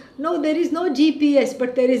GPS? No, there is no GPS,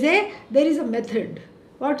 but there is a method.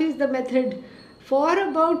 What is the method? For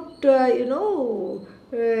about 12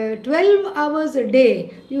 hours a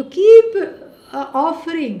day, you keep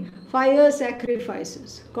offering fire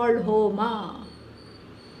sacrifices called homa.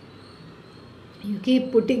 You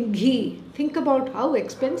keep putting ghee. Think about how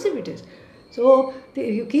expensive it is. So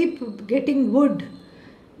you keep getting wood,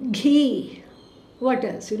 ghee, what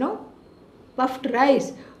else, puffed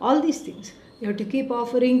rice, all these things. You have to keep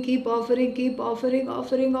offering, offering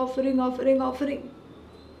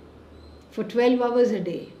for 12 hours a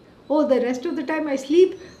day. Oh, the rest of the time I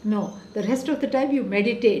sleep? No, the rest of the time you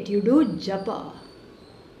meditate, you do japa.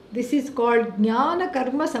 This is called jnana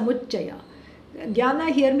karma samuchchaya.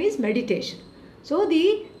 Jnana here means meditation. So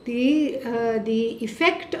the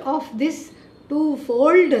effect of this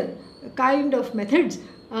twofold kind of methods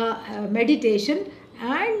meditation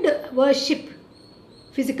and worship,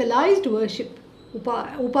 physicalized worship,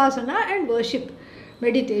 upasana and worship,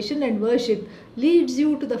 meditation and worship leads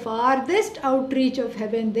you to the farthest outreach of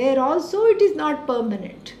heaven. There also it is not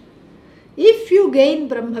permanent. If you gain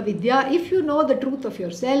Brahma Vidya, if you know the truth of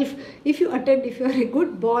yourself, if you are a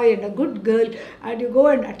good boy and a good girl and you go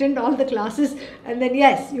and attend all the classes, and then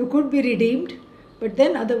yes, you could be redeemed, but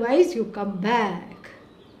then otherwise you come back.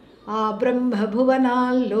 Brahma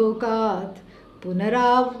bhuvanal lokat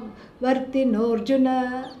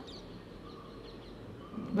punaravartinorjuna.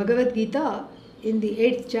 Bhagavad Gita in the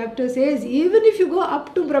 8th chapter says, even if you go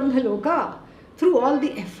up to Brahma Loka, through all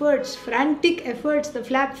the efforts, frantic efforts, the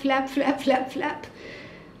flap, flapping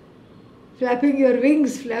your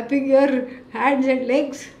wings, flapping your hands and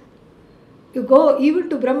legs, you go even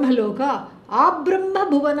to Brahma Loka, Brahma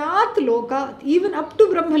Bhuvanat Loka, even up to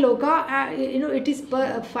Brahma Loka, it is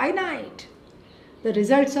finite. The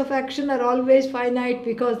results of action are always finite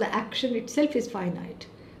because the action itself is finite.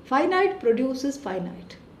 Finite produces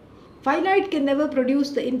finite. Finite can never produce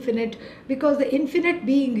the infinite because the infinite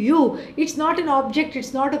being you, it's not an object,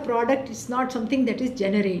 it's not a product, it's not something that is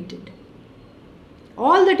generated.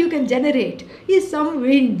 All that you can generate is some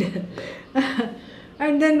wind.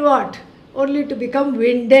 And then what? Only to become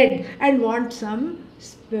winded and want some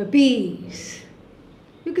peace.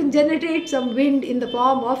 You can generate some wind in the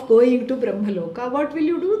form of going to Brahmaloka. What will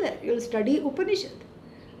you do there? You will study Upanishad.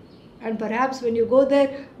 And perhaps when you go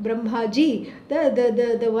there, Brahmaji,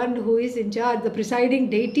 the one who is in charge, the presiding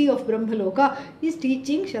deity of Brahmaloka, is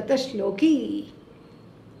teaching Satasloki.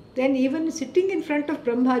 Then even sitting in front of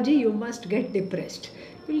Brahmaji, you must get depressed.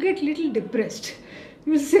 You will get little depressed.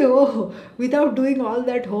 You will say, oh, without doing all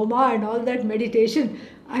that homa and all that meditation,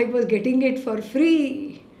 I was getting it for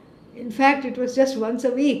free. In fact, it was just once a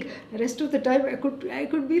week. The rest of the time, I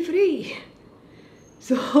could be free.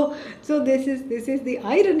 So this is the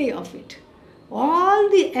irony of it. All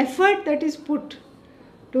the effort that is put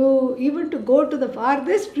to even to go to the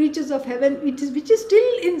farthest reaches of heaven, which is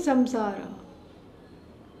still in samsara.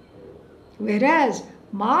 Whereas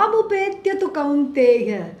Mamupetya tu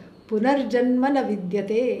kaunteya punarjanmana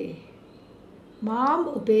vidyate. Mam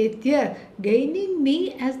upetya, gaining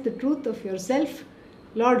me as the truth of yourself.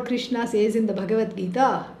 Lord Krishna says in the Bhagavad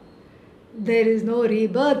Gita, there is no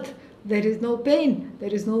rebirth. There is no pain,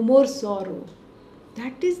 there is no more sorrow.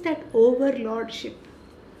 That is that overlordship.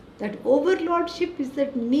 That overlordship is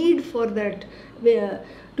that need for that,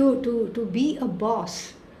 to be a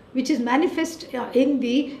boss, which is manifest in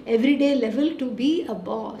the everyday level to be a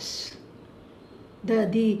boss.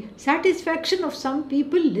 The satisfaction of some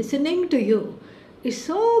people listening to you is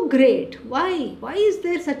so great. Why? Why is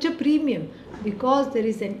there such a premium? Because there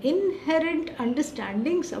is an inherent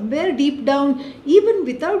understanding somewhere deep down, even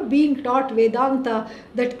without being taught Vedanta,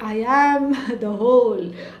 that I am the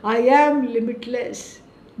whole, I am limitless.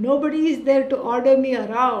 Nobody is there to order me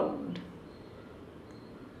around.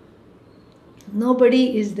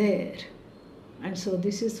 Nobody is there. And so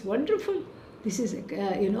this is wonderful. This is,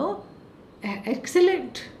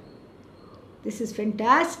 excellent. This is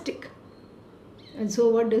fantastic. And so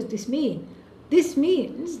what does this mean? This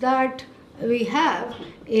means that we have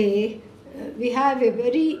a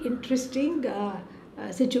very interesting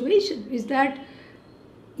situation, is that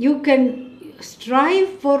you can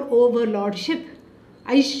strive for overlordship,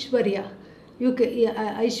 Aishwarya.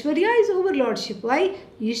 Aishwarya is overlordship. Why?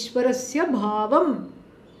 Ishwarasya bhavam,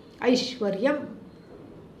 Aishwaryam.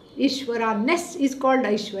 Ishwaraness is called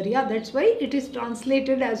Aishwarya. That's why it is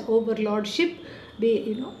translated as overlordship.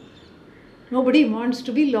 Nobody wants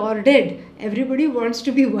to be lorded. Everybody wants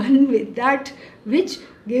to be one with that which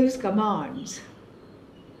gives commands.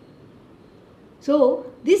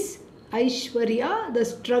 So this Aishwarya, the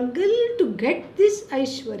struggle to get this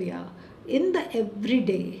Aishwarya in the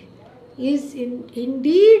everyday is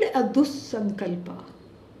indeed a dussankalpa.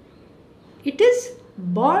 It is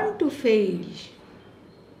born to fail.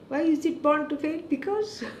 Why is it born to fail?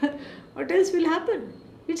 Because what else will happen?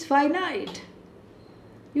 It's finite.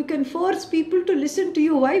 You can force people to listen to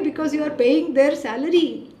you. Why? Because you are paying their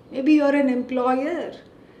salary. Maybe you are an employer.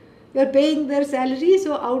 You are paying their salary,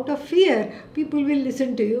 so out of fear, people will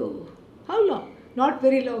listen to you. How long? Not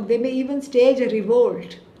very long. They may even stage a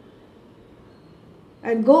revolt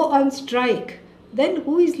and go on strike. Then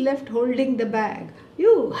who is left holding the bag?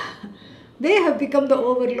 You. They have become the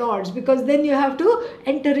overlords, because then you have to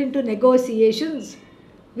enter into negotiations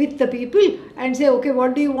with the people and say, okay,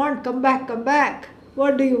 what do you want? Come back, come back.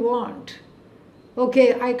 What do you want?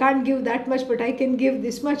 Okay, I can't give that much, but I can give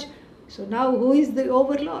this much. So now who is the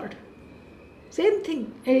overlord? Same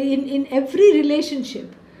thing in every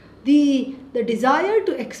relationship. The desire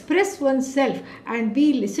to express oneself and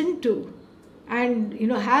be listened to and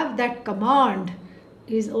have that command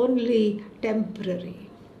is only temporary.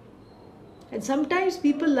 And sometimes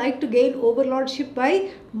people like to gain overlordship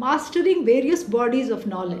by mastering various bodies of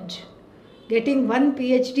knowledge. Getting one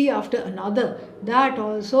PhD after another, that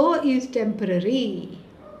also is temporary.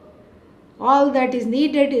 All that is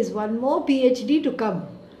needed is one more PhD to come.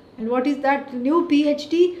 And what is that new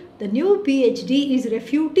PhD? The new PhD is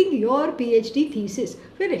refuting your PhD thesis.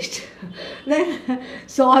 Finished. Then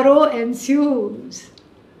sorrow ensues.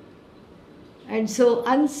 And so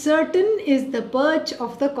uncertain is the perch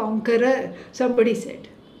of the conqueror, somebody said.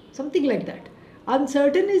 Something like that.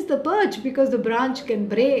 Uncertain is the perch because the branch can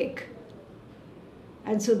break.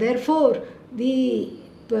 And so therefore the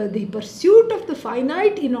pursuit of the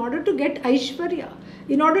finite in order to get Aishwarya,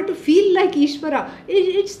 in order to feel like Ishvara,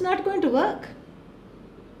 it's not going to work.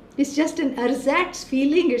 It's just an ersatz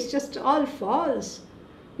feeling, it's just all false.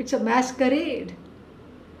 It's a masquerade.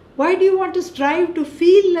 Why do you want to strive to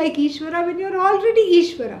feel like Ishvara when you're already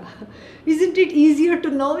Ishvara? Isn't it easier to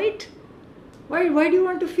know it? Why do you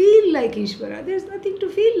want to feel like Ishvara? There's nothing to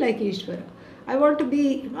feel like Ishvara. I want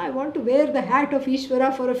to wear the hat of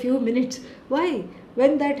Ishvara for a few minutes. Why?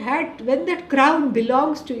 When that crown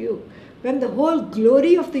belongs to you, when the whole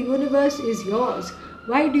glory of the universe is yours,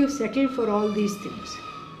 why do you settle for all these things?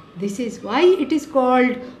 This is why it is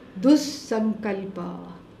called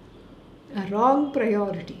Dussankalpa, a wrong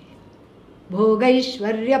priority.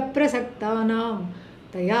 Bhogaishvarya prasaktanam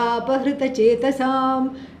tayapahrita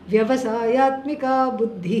chetasam vyavasayatmika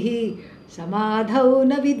buddhihi samadhau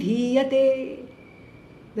na vidhiyate.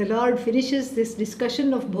 The Lord finishes this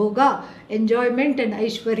discussion of bhoga, enjoyment, and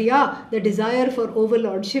aishwarya, the desire for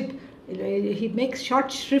overlordship. He makes short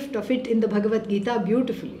shrift of it in the Bhagavad Gita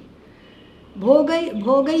beautifully.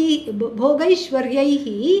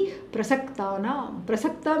 Bhogaishwaryaihi prasaktanam.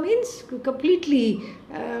 Prasakta means completely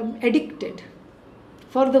addicted.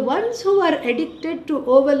 For the ones who are addicted to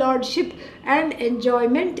overlordship and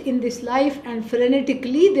enjoyment in this life, and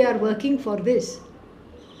frenetically they are working for this.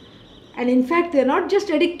 And in fact, they are not just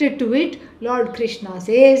addicted to it. Lord Krishna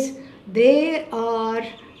says they are,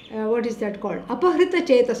 what is that called? Apahrita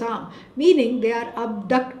chetasam, meaning they are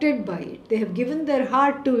abducted by it. They have given their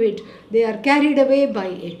heart to it. They are carried away by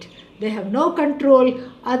it. They have no control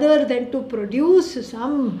other than to produce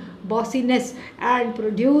some bossiness and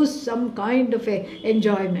produce some kind of a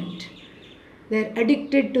enjoyment. They are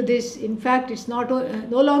addicted to this. In fact, it's no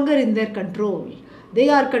longer in their control. They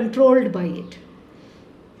are controlled by it.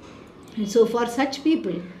 And so for such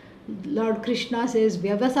people, Lord Krishna says,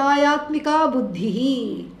 Vyavasayatmika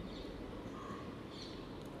buddhihi.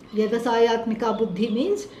 Vyavasayatmika buddhi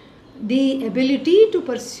means the ability to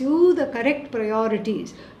pursue the correct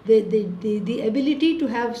priorities, the ability to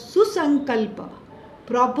have susankalpa,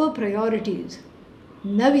 proper priorities.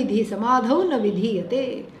 Navidhi, samadhau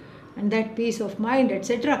navidhiyate. And that peace of mind,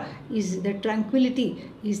 etc., is the tranquility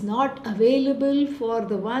is not available for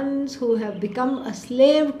the ones who have become a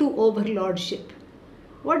slave to overlordship.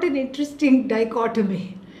 What an interesting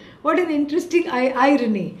dichotomy. What an interesting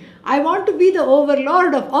irony. I want to be the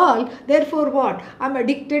overlord of all, therefore what? I'm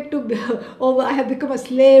addicted to, I have become a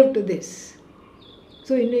slave to this.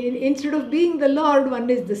 So instead of being the Lord, one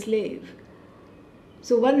is the slave.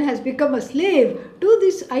 So one has become a slave to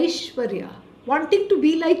this Aishwarya, wanting to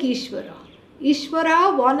be like Ishvara.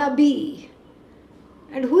 Ishvara wannabe.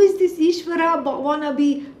 And who is this Ishvara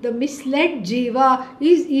wannabe? The misled Jiva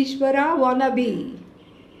is Ishvara wannabe.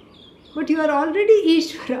 But you are already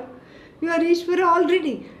Ishvara. You are Ishvara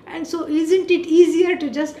already. And so isn't it easier to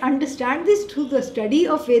just understand this through the study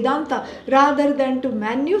of Vedanta rather than to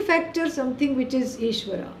manufacture something which is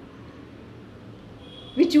Ishvara,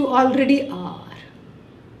 which you already are?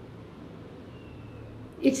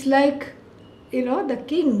 It's like, the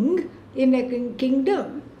king in a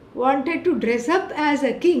kingdom wanted to dress up as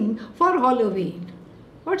a king for Halloween.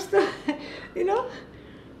 What's the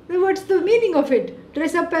meaning of it?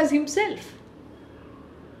 Dress up as himself.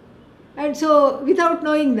 And so, without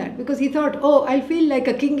knowing that, because he thought, oh, I'll feel like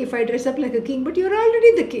a king if I dress up like a king, but you're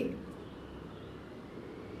already the king.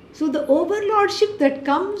 So the overlordship that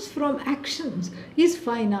comes from actions is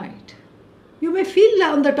finite. You may feel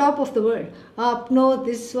on the top of the world.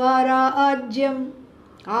 Apnoti swara ajyam,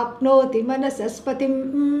 apnoti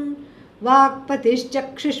manasaspatim, vakpatish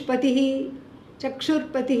chakshushpatihi,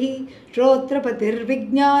 chakshurpatihi, shrotrapatir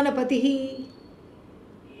vijnanapatihi,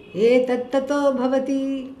 etattato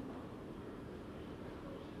bhavati.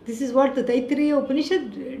 This is what the Taittiriya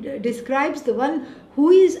Upanishad describes, the one who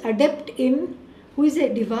is adept in, who is a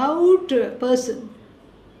devout person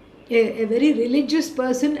a very religious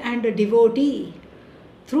person and a devotee,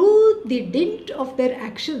 through the dint of their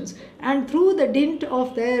actions and through the dint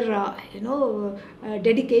of their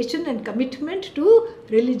dedication and commitment to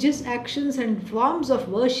religious actions and forms of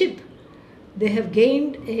worship, they have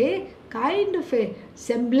gained a kind of a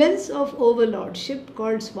semblance of overlordship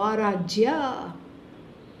called Swarajya.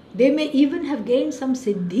 They may even have gained some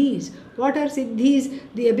siddhis. What are siddhis?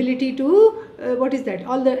 The ability to, what is that?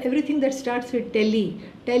 Everything that starts with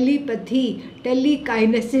telepathy,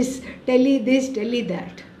 telekinesis, tele this, tele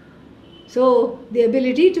that. So the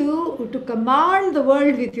ability to command the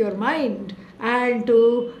world with your mind and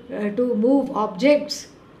to move objects,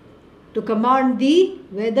 to command the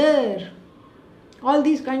weather. All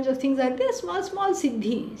these kinds of things are there, small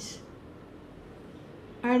siddhis.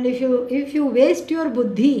 And if you waste your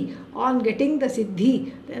buddhi on getting the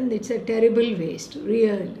siddhi, then it's a terrible waste,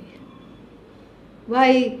 really.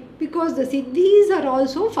 Why? Because the siddhis are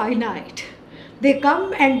also finite. They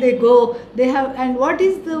come and they go. And what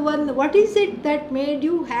is it that made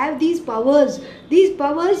you have these powers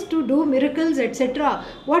to do miracles, etc.?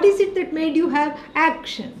 What is it that made you have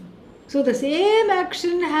action? So the same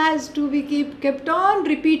action has to be kept on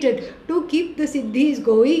repeated to keep the siddhis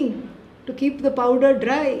going, to keep the powder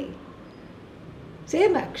dry.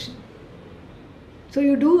 Same action. So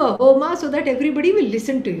you do a homa so that everybody will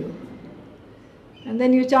listen to you. And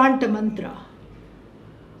then you chant a mantra.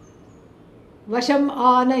 Vasham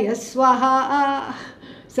anaya swaha,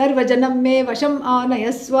 sarvajanam me vasham anaya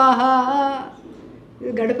swaha.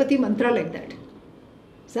 Gadapati mantra like that.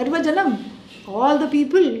 Sarvajanam, all the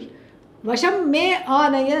people, vasham me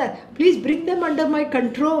anaya, please bring them under my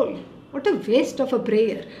control. What a waste of a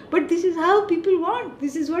prayer. But this is how people want.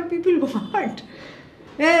 This is what people want.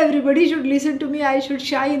 Everybody should listen to me. I should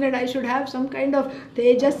shine and I should have some kind of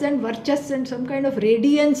tejas and varchas and some kind of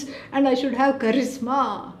radiance and I should have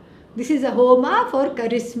charisma. This is a homa for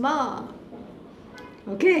charisma.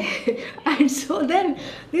 Okay. And so then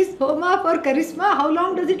this homa for charisma, how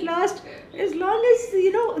long does it last? As long as,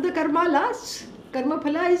 the karma lasts. Karma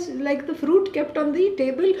phala is like the fruit kept on the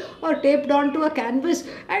table or taped onto a canvas,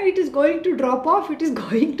 and it is going to drop off, it is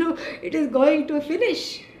going to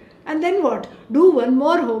finish. And then what? Do one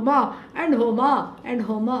more homa and homa and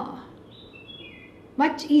homa.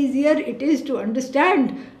 Much easier it is to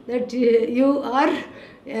understand that you are,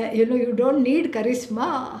 you don't need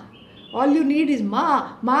charisma. All you need is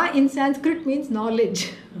ma. Ma in Sanskrit means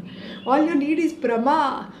knowledge. All you need is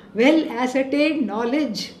prama, well ascertained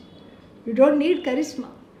knowledge. You don't need charisma.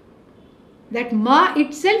 That ma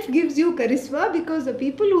itself gives you charisma because the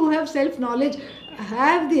people who have self-knowledge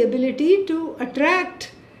have the ability to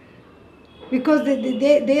attract, because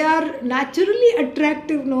they are naturally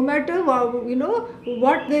attractive no matter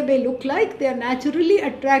what they may look like. They are naturally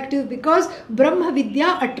attractive because Brahma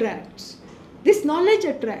Vidya attracts. This knowledge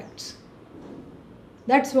attracts.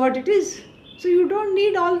 That's what it is. So you don't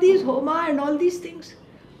need all these homa and all these things.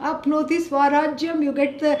 Apnoti Swarajyam, you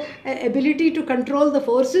get the ability to control the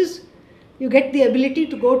forces. You get the ability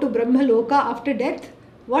to go to Brahma Loka after death.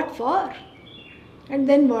 What for? And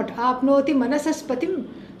then what? Apnoti Manasaspatim.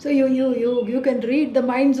 So you can read the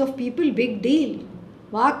minds of people, big deal.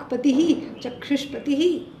 Vakpatihi,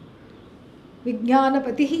 Chakshushpatihi,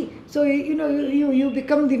 Vijnanapatihi. So you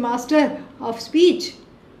become the master of speech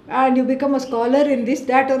and you become a scholar in this,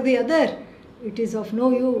 that or the other. It is of no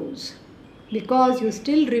use. Because you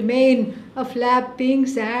still remain a flapping,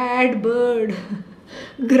 sad bird,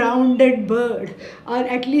 grounded bird. Or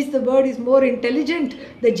at least the bird is more intelligent.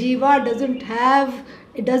 The jiva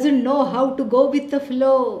doesn't know how to go with the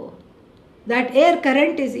flow. That air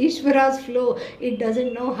current is Ishvara's flow. It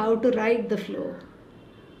doesn't know how to ride the flow.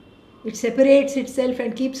 It separates itself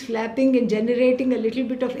and keeps flapping and generating a little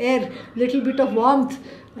bit of air, little bit of warmth,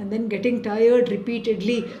 and then getting tired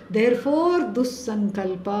repeatedly. Therefore,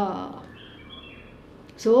 dussankalpa.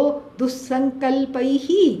 So,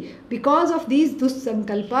 dussankalpaihi, because of these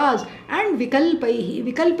dussankalpas, and vikalpaihi.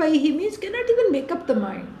 Vikalpaihi means cannot even make up the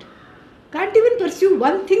mind. Can't even pursue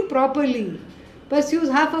one thing properly. Pursues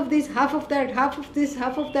half of this, half of that, half of this,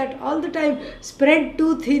 half of that, all the time. Spread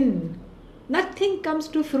too thin. Nothing comes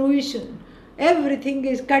to fruition. Everything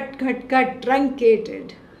is cut,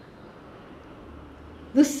 truncated.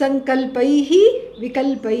 Dussankalpaihi,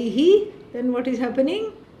 vikalpaihi. Then what is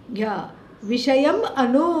happening? Yeah. Vishayam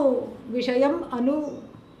anu. Vishayam anu.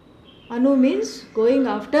 Anu means going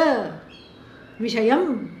after.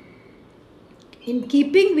 Vishayam. In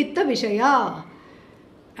keeping with the Vishaya.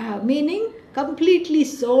 Meaning completely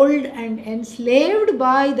sold and enslaved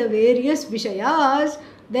by the various Vishayas.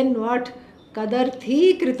 Then what?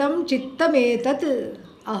 Kadarthi kritam chittametat.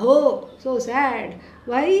 Aho, so sad.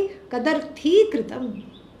 Why? Kadarthi kritam.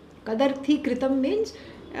 Kadarthi kritam means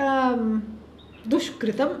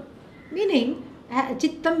dushkritam, meaning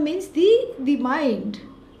chittam means the mind,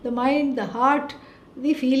 the heart,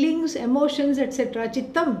 the feelings, emotions, etc.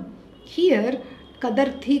 Chittam. Here,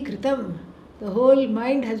 kadarthi kritam. The whole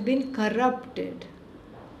mind has been corrupted.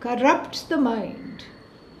 Corrupts the mind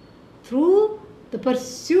through the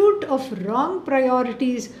pursuit of wrong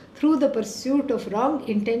priorities, through the pursuit of wrong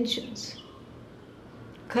intentions.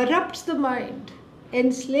 Corrupts the mind,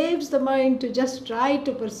 enslaves the mind to just try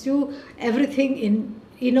to pursue everything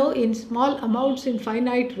in small amounts, in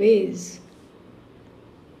finite ways.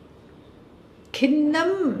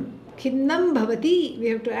 Khinnam bhavati, we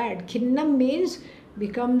have to add. Khinnam means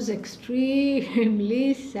becomes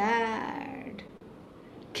extremely sad.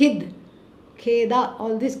 Khid, kheda,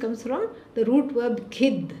 all this comes from the root verb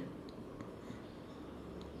khid.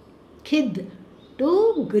 Khid,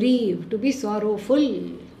 to grieve, to be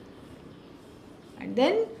sorrowful. And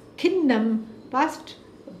then khinnam, past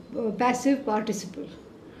passive participle,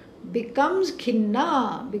 becomes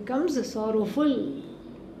khinna, becomes sorrowful,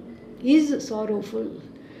 is sorrowful,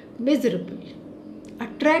 miserable,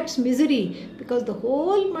 attracts misery, because the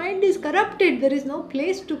whole mind is corrupted. There is no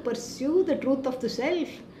place to pursue the truth of the self.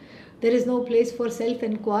 There is no place for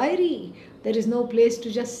self-enquiry. There is no place to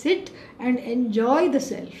just sit and enjoy the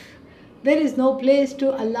self. There is no place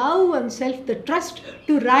to allow oneself the trust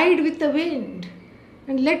to ride with the wind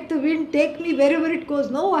and let the wind take me wherever it goes.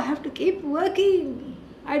 No, I have to keep working.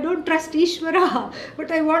 I don't trust Ishvara,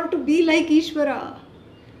 but I want to be like Ishvara.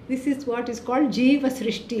 This is what is called Jiva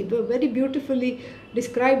Srishti, very beautifully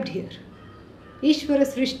described here. Ishvara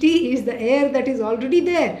Srishti is the air that is already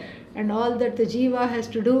there, and all that the Jiva has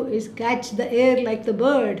to do is catch the air like the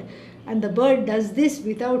bird, and the bird does this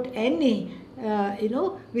without any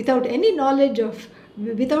without any knowledge of,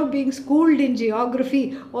 without being schooled in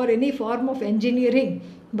geography or any form of engineering.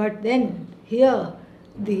 But then here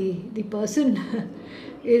the person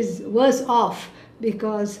is worse off,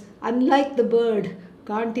 because unlike the bird,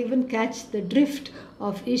 can't even catch the drift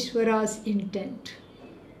of Ishvara's intent,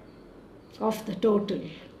 of the total.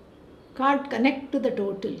 Can't connect to the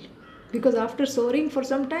total. Because after soaring for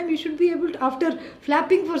some time, you should be able to, after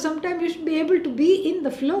flapping for some time, you should be able to be in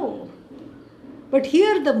the flow. But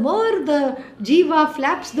here, the more the jiva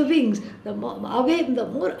flaps the wings, the more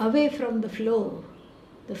away from the flow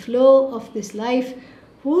of this life,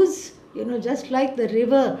 who's, just like the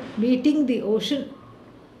river meeting the ocean,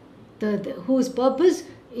 whose purpose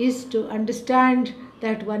is to understand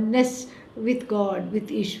that oneness with God, with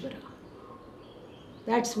Ishvara.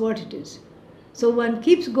 That's what it is. So one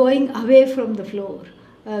keeps going away from the flow,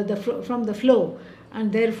 and therefore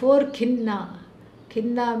khinna.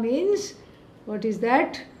 Khinna means, what is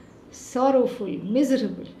that? Sorrowful,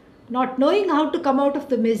 miserable, not knowing how to come out of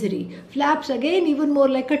the misery. Flaps again even more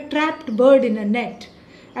like a trapped bird in a net.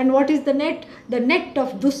 And what is the net? The net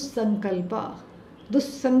of dussankalpa.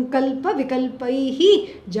 Dussankalpa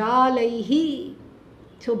vikalpaihi jalaihi.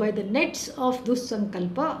 So by the nets of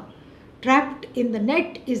dussankalpa, trapped in the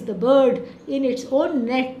net is the bird in its own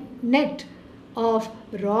net of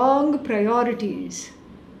wrong priorities.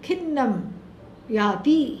 Khinnam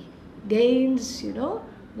yati, gains,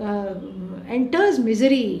 enters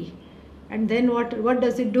misery. And then what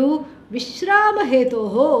does it do? Vishrama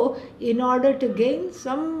hetoho, in order to gain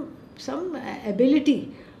some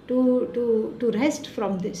ability to rest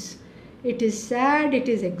from this. It is sad, it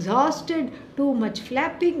is exhausted, too much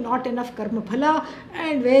flapping, not enough karma phala.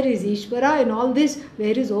 And where is Ishvara in all this?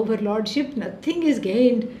 Where is overlordship? Nothing is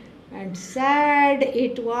gained. And sad,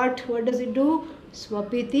 what does it do?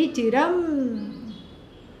 Swapiti chiram.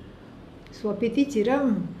 Swapiti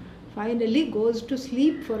chiram. Finally goes to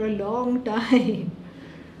sleep for a long time.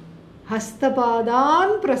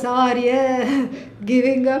 Hastapadan prasarya,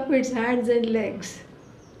 giving up its hands and legs.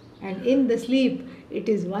 And in the sleep, it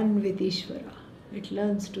is one with Ishvara. It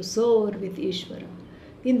learns to soar with Ishvara.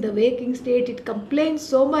 In the waking state, it complains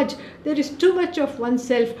so much. There is too much of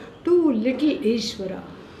oneself, too little Ishvara.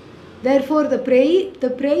 Therefore, the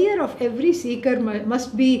prayer of every seeker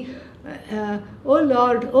must be, O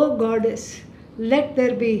Lord, O Goddess, let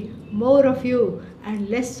there be more of you and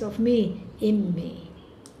less of me in me.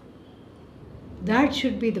 That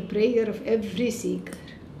should be the prayer of every seeker.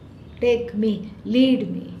 Take me, lead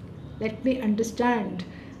me. Let me understand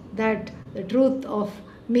that the truth of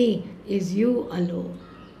me is you alone.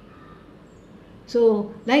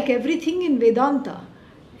 So, like everything in Vedanta,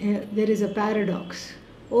 there is a paradox.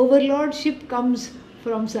 Overlordship comes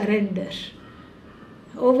from surrender.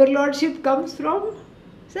 Overlordship comes from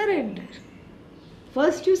surrender.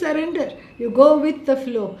 First you surrender, you go with the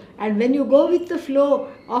flow. And when you go with the flow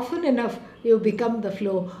often enough, you become the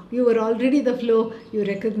flow. You were already the flow. You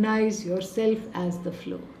recognize yourself as the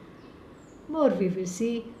flow. More we will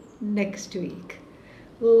see next week.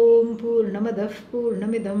 Om Purnamadah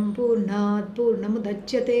Purnamidam Purnat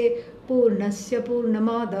Purnamudachyate Purnasya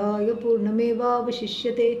Purnamadaya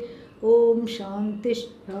Purnamevavashishyate. Om Shanti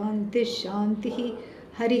Shanti Shanti.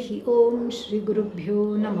 Harihi Om Shri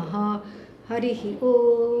Gurubhyo Namaha. Harihi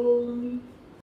Om.